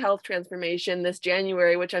community health transformation this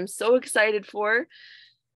January, which I'm so excited for.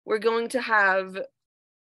 We're going to have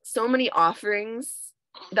so many offerings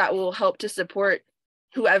that will help to support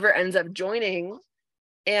whoever ends up joining.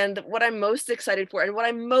 And what I'm most excited for and what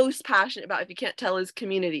I'm most passionate about, if you can't tell, is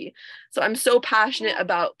community. So I'm so passionate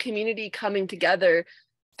about community coming together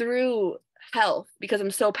through health, because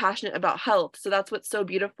I'm so passionate about health. So that's what's so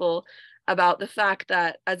beautiful about the fact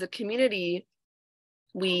that as a community,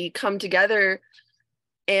 we come together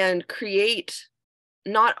and create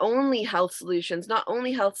not only health solutions, not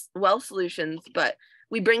only health wealth solutions, but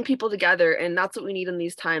we bring people together. And that's what we need in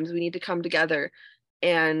these times. We need to come together.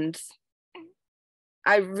 And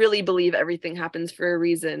I really believe everything happens for a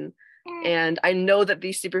reason. And I know that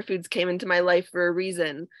these superfoods came into my life for a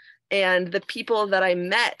reason. And the people that I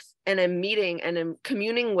met and am meeting and am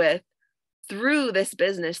communing with through this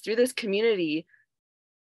business, through this community,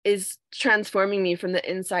 is transforming me from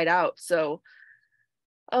the inside out. So,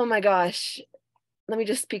 oh my gosh, let me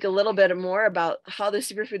just speak a little bit more about how the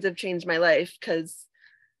superfoods have changed my life, because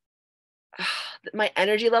my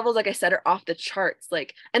energy levels, like I said, are off the charts.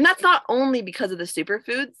 Like, and that's not only because of the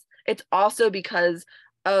superfoods, it's also because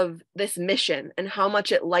of this mission and how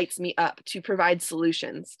much it lights me up to provide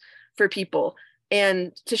solutions for people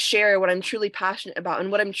and to share what I'm truly passionate about.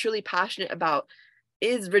 And what I'm truly passionate about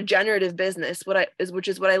is regenerative business, which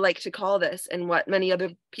is what I like to call this, and what many other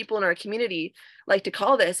people in our community like to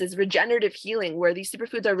call this, is regenerative healing, where these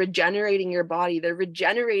superfoods are regenerating your body, they're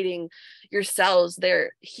regenerating your cells,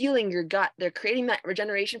 they're healing your gut, they're creating that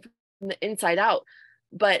regeneration from the inside out.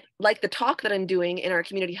 But like the talk that I'm doing in our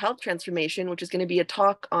community health transformation, which is going to be a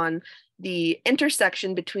talk on the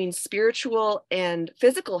intersection between spiritual and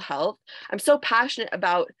physical health, I'm so passionate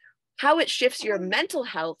about how it shifts your mental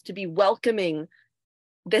health to be welcoming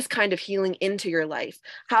this kind of healing into your life,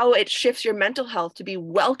 how it shifts your mental health to be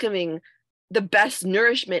welcoming the best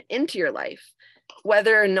nourishment into your life,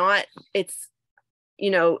 whether or not it's,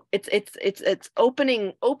 you know, it's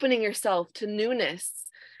opening yourself to newness.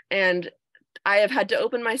 And I have had to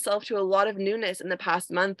open myself to a lot of newness in the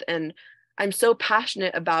past month. And I'm so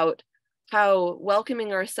passionate about how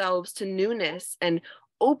welcoming ourselves to newness and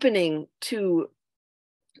opening to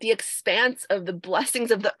the expanse of the blessings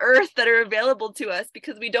of the earth that are available to us,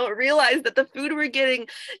 because we don't realize that the food we're getting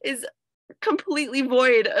is completely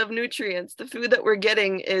void of nutrients. The food that we're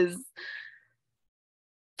getting is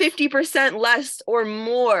 50% less or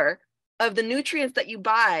more of the nutrients that you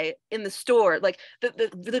buy in the store. Like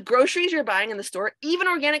the groceries you're buying in the store, even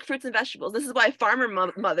organic fruits and vegetables, this is why farmer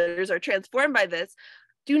mothers are transformed by this,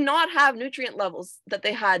 do not have nutrient levels that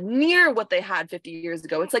they had near what they had 50 years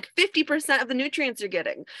ago. It's like 50% of the nutrients you're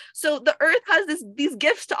getting. So the earth has these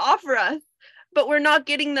gifts to offer us, but we're not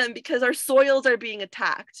getting them because our soils are being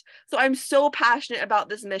attacked. So I'm so passionate about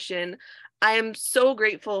this mission. I am so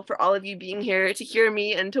grateful for all of you being here to hear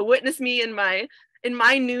me and to witness me in my in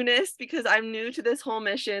my newness, because I'm new to this whole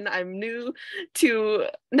mission. I'm new to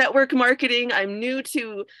network marketing. I'm new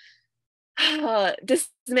to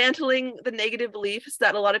dismantling the negative beliefs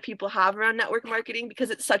that a lot of people have around network marketing, because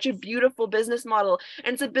it's such a beautiful business model,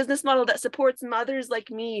 and it's a business model that supports mothers like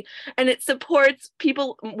me, and it supports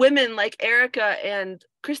people, women like Erica and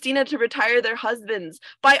Christina, to retire their husbands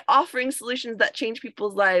by offering solutions that change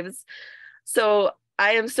people's lives. So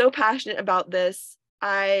I am so passionate about this.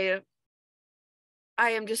 I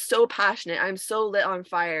am just so passionate. I'm so lit on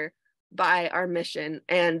fire by our mission,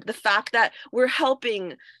 and the fact that we're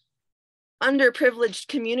helping underprivileged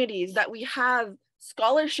communities, that we have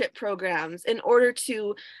scholarship programs in order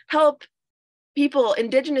to help people,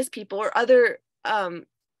 Indigenous people or other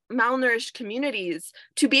malnourished communities,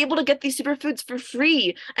 to be able to get these superfoods for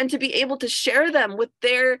free and to be able to share them with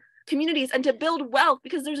their communities and to build wealth,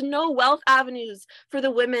 because there's no wealth avenues for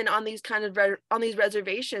the women on these on these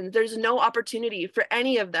reservations. There's no opportunity for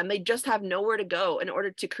any of them. They just have nowhere to go in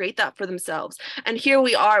order to create that for themselves. And here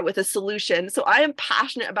we are with a solution. So I am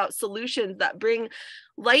passionate about solutions that bring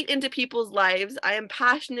light into people's lives. I am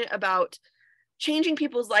passionate about changing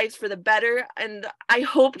people's lives for the better. And I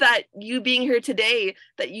hope that you being here today,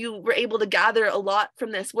 that you were able to gather a lot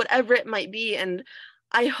from this, whatever it might be. And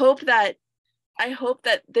I hope that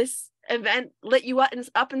this event lit you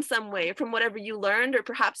up in some way from whatever you learned, or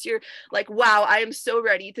perhaps you're like, wow, I am so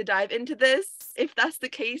ready to dive into this. If that's the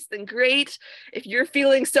case, then great. If you're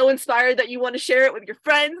feeling so inspired that you want to share it with your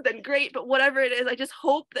friends, then great. But whatever it is, I just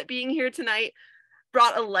hope that being here tonight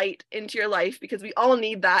brought a light into your life, because we all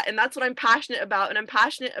need that. And that's what I'm passionate about. And I'm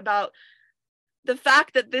passionate about the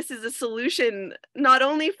fact that this is a solution, not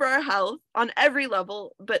only for our health on every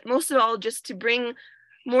level, but most of all, just to bring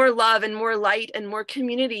more love and more light and more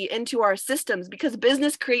community into our systems, because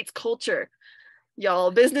business creates culture.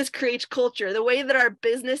 Y'all, business creates culture. The way that our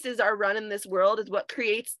businesses are run in this world is what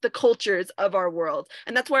creates the cultures of our world.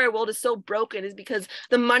 And that's why our world is so broken, is because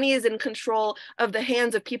the money is in control of the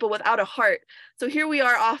hands of people without a heart. So here we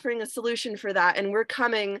are offering a solution for that. And we're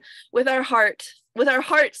coming with our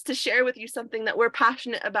hearts to share with you something that we're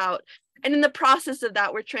passionate about. And in the process of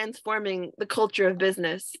that, we're transforming the culture of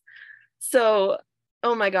business. So,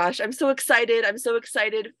 oh my gosh, I'm so excited. I'm so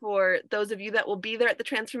excited for those of you that will be there at the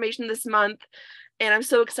transformation this month. And I'm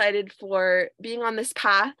so excited for being on this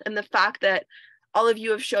path, and the fact that all of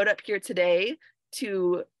you have showed up here today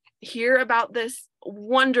to hear about this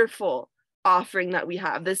wonderful offering that we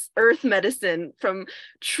have, this earth medicine from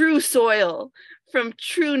true soil, from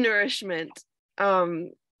true nourishment.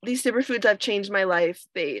 These superfoods have changed my life.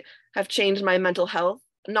 They have changed my mental health,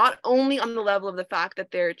 not only on the level of the fact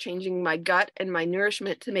that they're changing my gut and my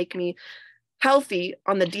nourishment to make me healthy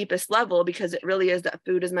on the deepest level, because it really is that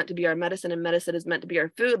food is meant to be our medicine and medicine is meant to be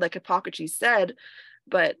our food, like Hippocrates said.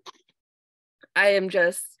 But I am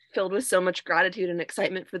just filled with so much gratitude and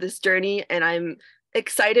excitement for this journey. And I'm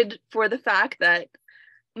excited for the fact that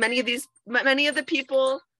many of the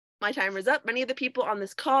people, my timer's up, many of the people on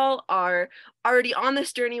this call are already on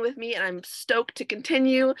this journey with me, and I'm stoked to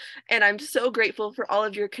continue. And I'm so grateful for all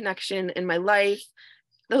of your connection in my life.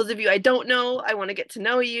 Those of you I don't know, I want to get to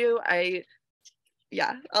know you.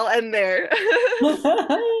 I'll end there.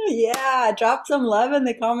 Yeah, drop some love in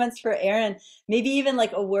the comments for Erin. Maybe even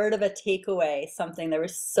like a word of a takeaway, something. There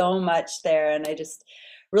was so much there, and I just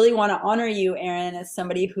really want to honor you, Erin, as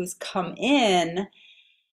somebody who's come in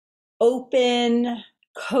open,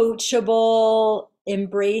 coachable,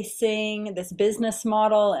 embracing this business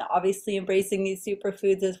model, and obviously embracing these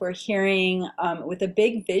superfoods as we're hearing, with a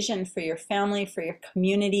big vision for your family, for your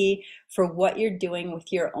community, for what you're doing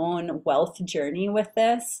with your own wealth journey with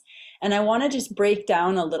this. And I want to just break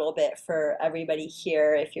down a little bit for everybody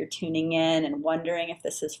here, if you're tuning in and wondering if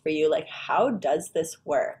this is for you, like, how does this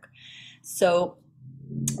work? So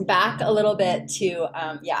back a little bit to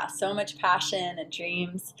so much passion and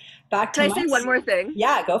dreams. Back to Can I say one more thing?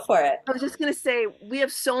 Yeah, go for it. I was just going to say, we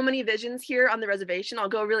have so many visions here on the reservation. I'll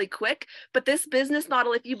go really quick. But this business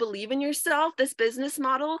model, if you believe in yourself, this business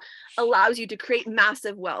model allows you to create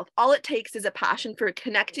massive wealth. All it takes is a passion for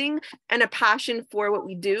connecting and a passion for what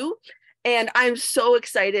we do. And I'm so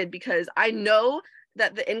excited, because I know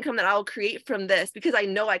that the income that I'll create from this, because I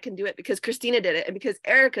know I can do it, because Christina did it, and because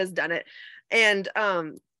Erica's done it. And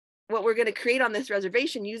what we're going to create on this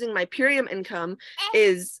reservation using my Purium income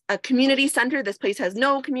is a community center. This place has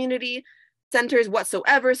no community centers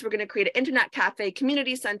whatsoever. So we're going to create an internet cafe,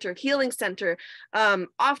 community center, healing center,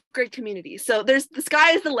 off-grid community. So the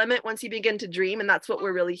sky is the limit once you begin to dream. And that's what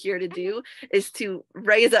we're really here to do, is to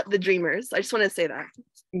raise up the dreamers. I just want to say that.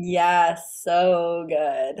 Yes, so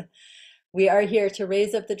good. We are here to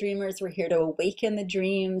raise up the dreamers. We're here to awaken the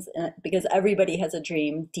dreams because everybody has a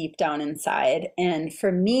dream deep down inside. And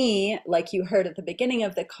for me, like you heard at the beginning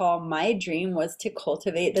of the call, my dream was to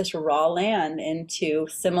cultivate this raw land into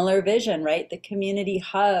similar vision, right? The community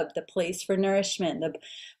hub, the place for nourishment, the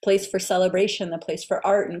place for celebration, the place for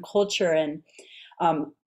art and culture and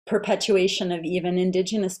perpetuation of even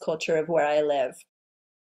indigenous culture of where I live.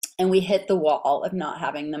 And we hit the wall of not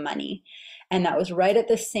having the money. And that was right at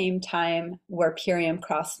the same time where Purium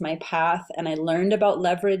crossed my path. And I learned about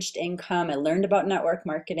leveraged income. I learned about network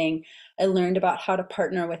marketing. I learned about how to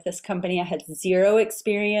partner with this company. I had zero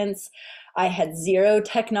experience. I had zero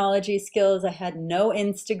technology skills. I had no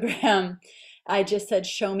Instagram. I just said,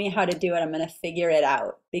 show me how to do it. I'm going to figure it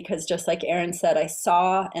out. Because just like Erin said, I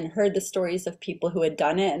saw and heard the stories of people who had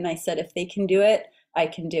done it. And I said, if they can do it, I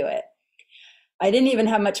can do it. I didn't even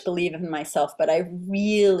have much belief in myself, but I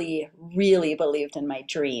really, really believed in my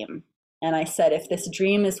dream. And I said, if this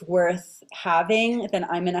dream is worth having, then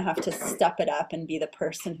I'm going to have to step it up and be the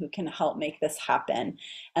person who can help make this happen.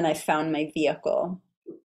 And I found my vehicle.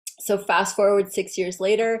 So fast forward 6 years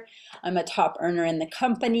later, I'm a top earner in the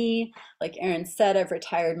company. Like Erin said, I've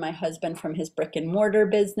retired my husband from his brick and mortar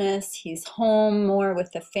business. He's home more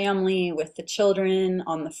with the family, with the children,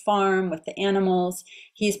 on the farm, with the animals.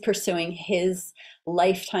 He's pursuing his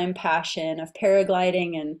lifetime passion of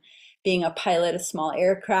paragliding and being a pilot of small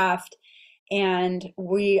aircraft. And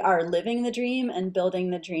we are living the dream and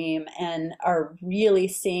building the dream and are really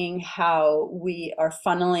seeing how we are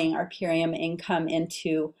funneling our Purium income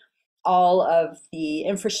into all of the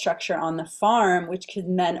infrastructure on the farm, which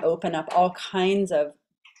can then open up all kinds of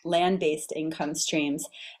land-based income streams,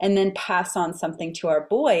 and then pass on something to our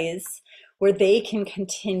boys where they can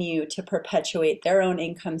continue to perpetuate their own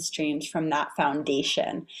income streams from that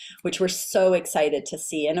foundation, which we're so excited to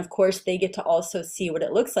see. And of course, they get to also see what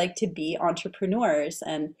it looks like to be entrepreneurs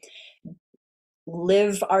and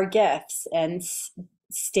live our gifts and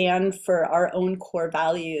stand for our own core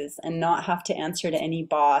values and not have to answer to any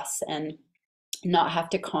boss and not have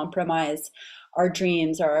to compromise our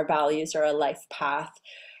dreams or our values or our life path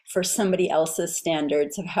for somebody else's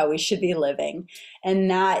standards of how we should be living.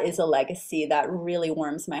 And that is a legacy that really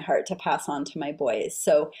warms my heart to pass on to my boys.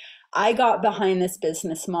 So I got behind this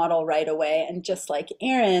business model right away, and just like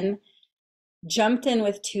Erin, jumped in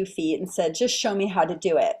with 2 feet and said, just show me how to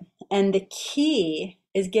do it. And the key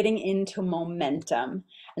is getting into momentum.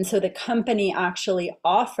 And so the company actually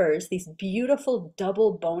offers these beautiful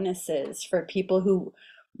double bonuses for people who,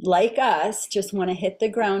 like us, just want to hit the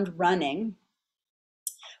ground running.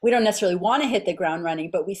 We don't necessarily want to hit the ground running,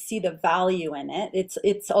 but we see the value in it.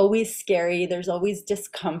 It's always scary. There's always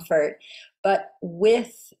discomfort. But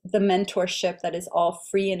with the mentorship that is all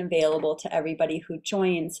free and available to everybody who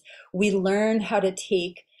joins, we learn how to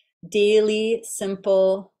take daily,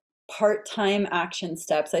 simple, part-time action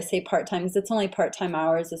steps. I say part-time because it's only part-time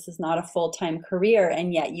hours. This is not a full-time career,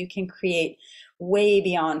 and yet you can create way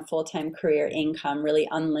beyond full-time career income, really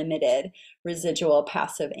unlimited residual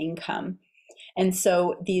passive income. And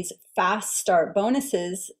so these fast start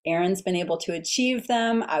bonuses, Erin's been able to achieve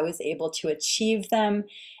them. I was able to achieve them.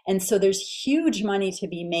 And so there's huge money to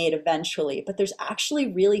be made eventually, but there's actually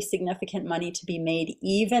really significant money to be made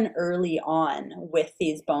even early on with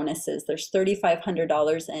these bonuses. There's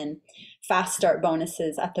 $3,500 in fast start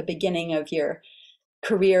bonuses at the beginning of your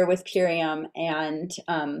career with Purium, and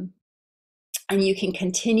you can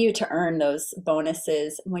continue to earn those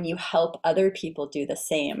bonuses when you help other people do the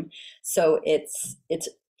same. So it's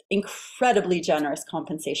incredibly generous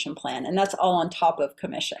compensation plan, and that's all on top of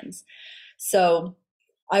commissions. So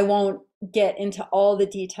I won't get into all the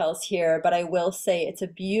details here, but I will say it's a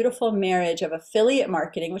beautiful marriage of affiliate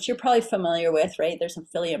marketing, which you're probably familiar with, right? There's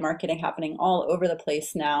affiliate marketing happening all over the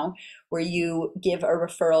place now, where you give a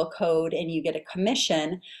referral code and you get a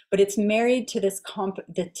commission, but it's married to this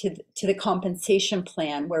to the compensation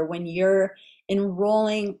plan, where when you're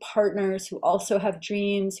enrolling partners who also have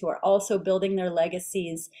dreams, who are also building their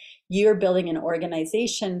legacies, you're building an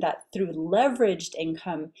organization that through leveraged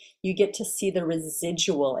income, you get to see the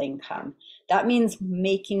residual income. That means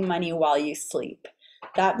making money while you sleep.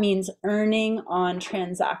 That means earning on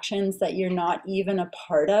transactions that you're not even a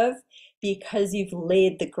part of because you've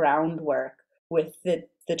laid the groundwork with the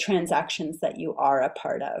transactions that you are a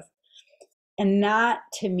part of. And that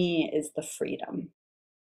to me is the freedom.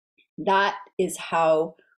 That is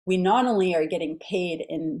how we not only are getting paid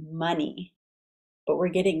in money, but we're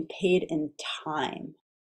getting paid in time.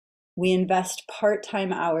 We invest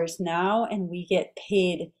part-time hours now and we get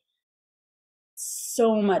paid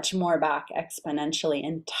so much more back exponentially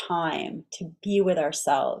in time to be with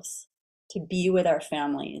ourselves, to be with our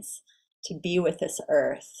families, to be with this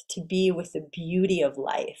earth, to be with the beauty of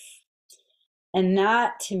life. And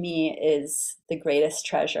that to me is the greatest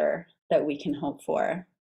treasure that we can hope for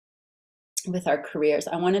with our careers.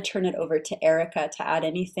 I want to turn it over to Erica to add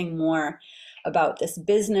anything more about this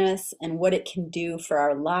business and what it can do for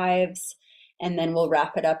our lives. And then we'll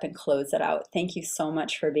wrap it up and close it out. Thank you so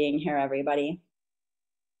much for being here, everybody.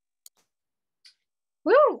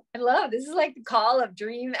 Woo! I love this. Is like the call of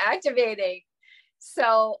dream activating.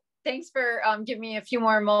 So thanks for giving me a few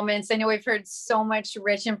more moments. I know we've heard so much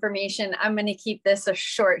rich information. I'm going to keep this a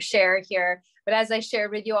short share here. But as I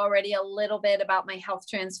shared with you already a little bit about my health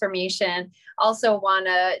transformation, also want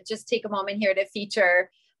to just take a moment here to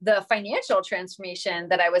feature the financial transformation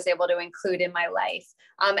that I was able to include in my life.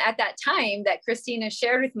 At that time that Christina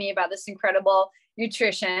shared with me about this incredible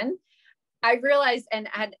nutrition, I realized and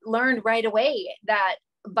had learned right away that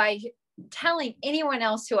by telling anyone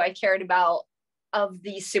else who I cared about of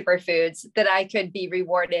these superfoods, that I could be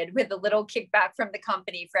rewarded with a little kickback from the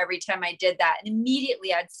company for every time I did that. And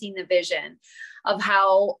immediately I'd seen the vision of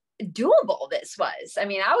how doable this was. I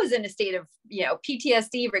mean, I was in a state of,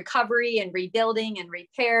 PTSD recovery and rebuilding and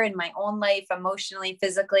repair in my own life, emotionally,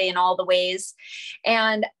 physically, in all the ways.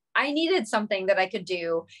 And I needed something that I could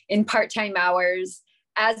do in part-time hours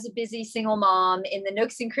as a busy single mom in the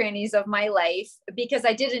nooks and crannies of my life, because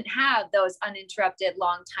I didn't have those uninterrupted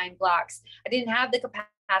long time blocks. I didn't have the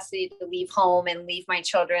capacity to leave home and leave my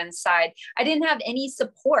children's side. I didn't have any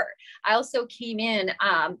support. I also came in,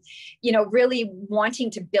 really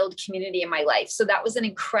wanting to build community in my life. So that was an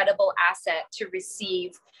incredible asset to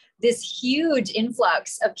receive this huge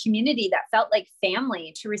influx of community that felt like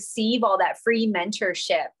family, to receive all that free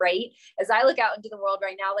mentorship, right? As I look out into the world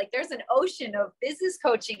right now, like there's an ocean of business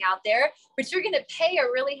coaching out there, but you're going to pay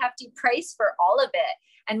a really hefty price for all of it.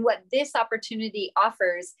 And what this opportunity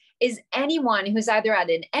offers is anyone who's either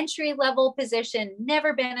at an entry level position,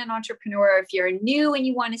 never been an entrepreneur, if you're new and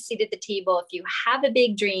you want a seat at the table, if you have a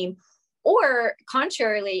big dream, or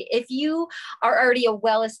contrarily, if you are already a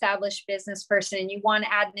well-established business person and you want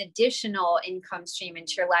to add an additional income stream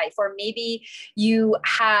into your life, or maybe you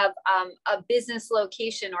have a business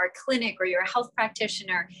location or a clinic, or you're a health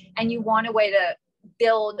practitioner and you want a way to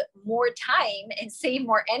build more time and save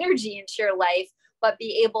more energy into your life, but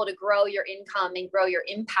be able to grow your income and grow your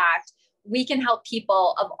impact, we can help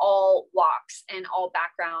people of all walks and all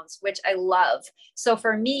backgrounds, which I love. So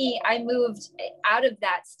for me, I moved out of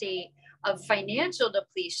that state of financial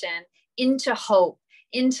depletion into hope,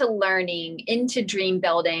 into learning, into dream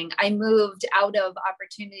building. I moved out of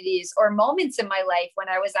opportunities or moments in my life when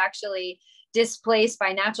I was actually displaced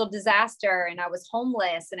by natural disaster and I was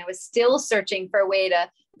homeless and I was still searching for a way to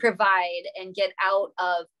provide and get out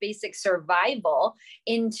of basic survival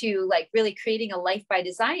into like really creating a life by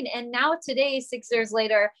design. And now today, 6 years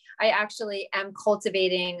later, I actually am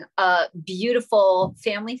cultivating a beautiful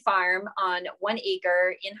family farm on 1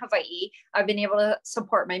 acre in Hawaii. I've been able to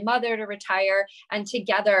support my mother to retire, and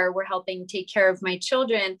together we're helping take care of my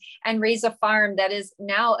children and raise a farm that is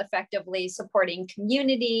now effectively supporting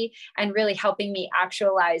community and really helping me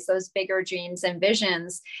actualize those bigger dreams and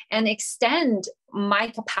visions and extend my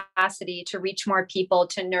capacity to reach more people,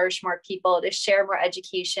 to nourish more people, to share more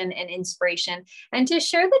education and inspiration, and to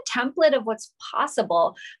share the template of what's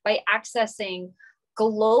possible by accessing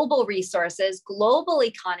global resources, global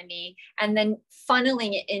economy, and then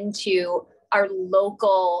funneling it into our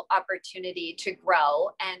local opportunity to grow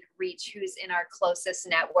and reach who's in our closest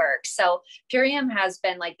network. So Purium has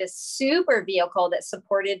been like this super vehicle that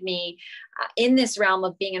supported me in this realm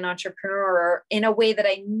of being an entrepreneur in a way that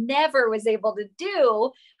I never was able to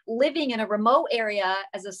do living in a remote area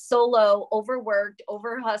as a solo, overworked,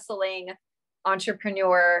 over hustling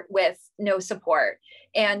entrepreneur with no support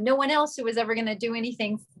and no one else who was ever going to do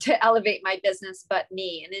anything to elevate my business but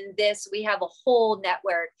me. And in this, we have a whole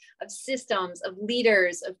network of systems, of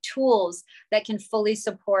leaders, of tools that can fully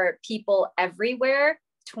support people everywhere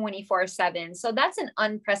 24/7. So that's an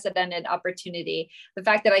unprecedented opportunity. The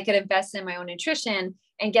fact that I could invest in my own nutrition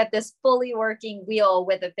and get this fully working wheel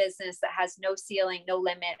with a business that has no ceiling, no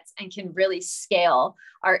limits, and can really scale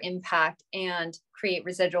our impact and create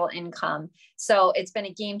residual income. So it's been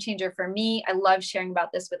a game changer for me. I love sharing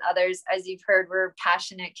about this with others. As you've heard, we're a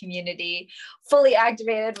passionate community, fully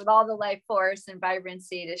activated with all the life force and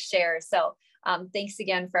vibrancy to share. So thanks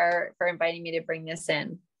again for inviting me to bring this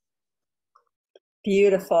in.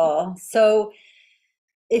 Beautiful. So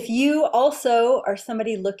if you also are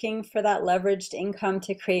somebody looking for that leveraged income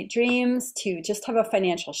to create dreams, to just have a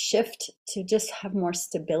financial shift, to just have more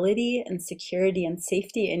stability and security and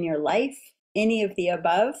safety in your life, any of the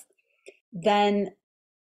above, then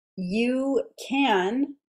you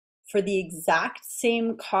can for the exact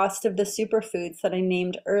same cost of the superfoods that I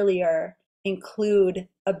named earlier, include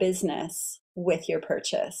a business with your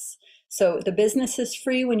purchase. So the business is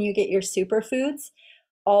free when you get your superfoods.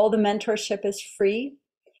 All the mentorship is free.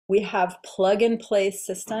 We have plug and play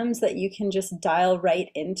systems that you can just dial right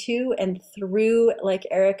into. And through, like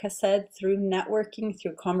Erica said, through networking,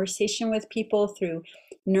 through conversation with people, through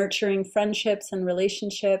nurturing friendships and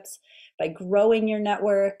relationships, by growing your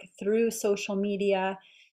network through social media,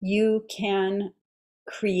 you can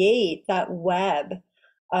create that web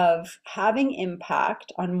of having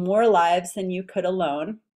impact on more lives than you could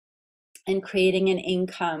alone and creating an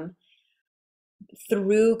income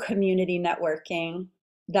through community networking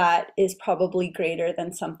that is probably greater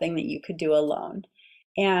than something that you could do alone.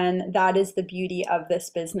 And that is the beauty of this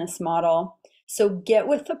business model. So get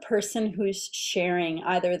with the person who's sharing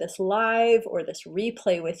either this live or this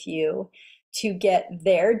replay with you to get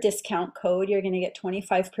their discount code. You're going to get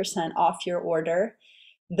 25% off your order.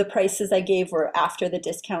 The prices I gave were after the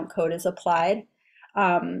discount code is applied.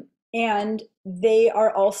 And they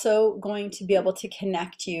are also going to be able to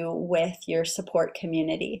connect you with your support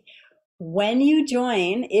community. When you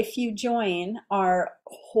join, if you join our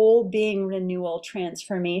whole being renewal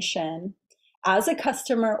transformation as a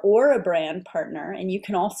customer or a brand partner, and you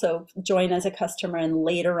can also join as a customer and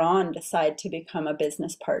later on decide to become a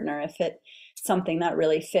business partner if it's something that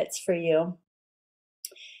really fits for you.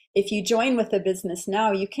 If you join with a business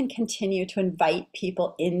now, you can continue to invite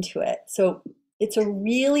people into it. So it's a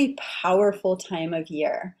really powerful time of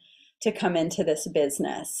year to come into this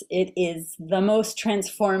business. It is the most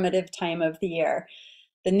transformative time of the year.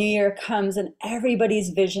 The new year comes and everybody's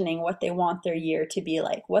visioning what they want their year to be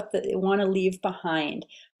like, what they want to leave behind.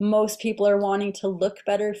 Most people are wanting to look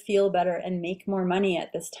better, feel better, and make more money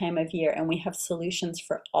at this time of year, and we have solutions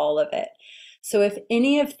for all of it. So if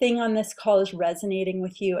anything on this call is resonating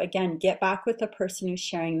with you, again, get back with the person who's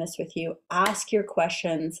sharing this with you, ask your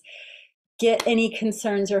questions, get any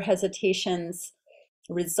concerns or hesitations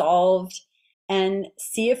resolved, and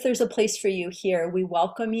see if there's a place for you here. We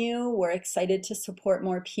welcome you. We're excited to support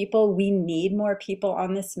more people. We need more people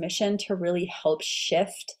on this mission to really help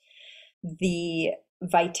shift the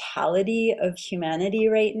vitality of humanity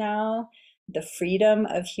right now, the freedom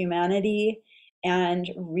of humanity, and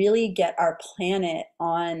really get our planet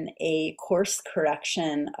on a course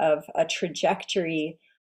correction of a trajectory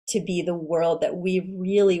to be the world that we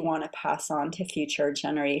really want to pass on to future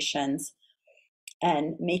generations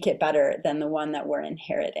and make it better than the one that we're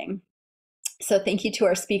inheriting. So thank you to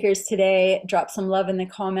our speakers today. Drop some love in the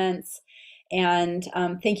comments. And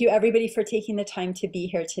thank you everybody for taking the time to be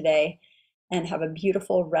here today, and have a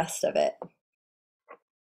beautiful rest of it.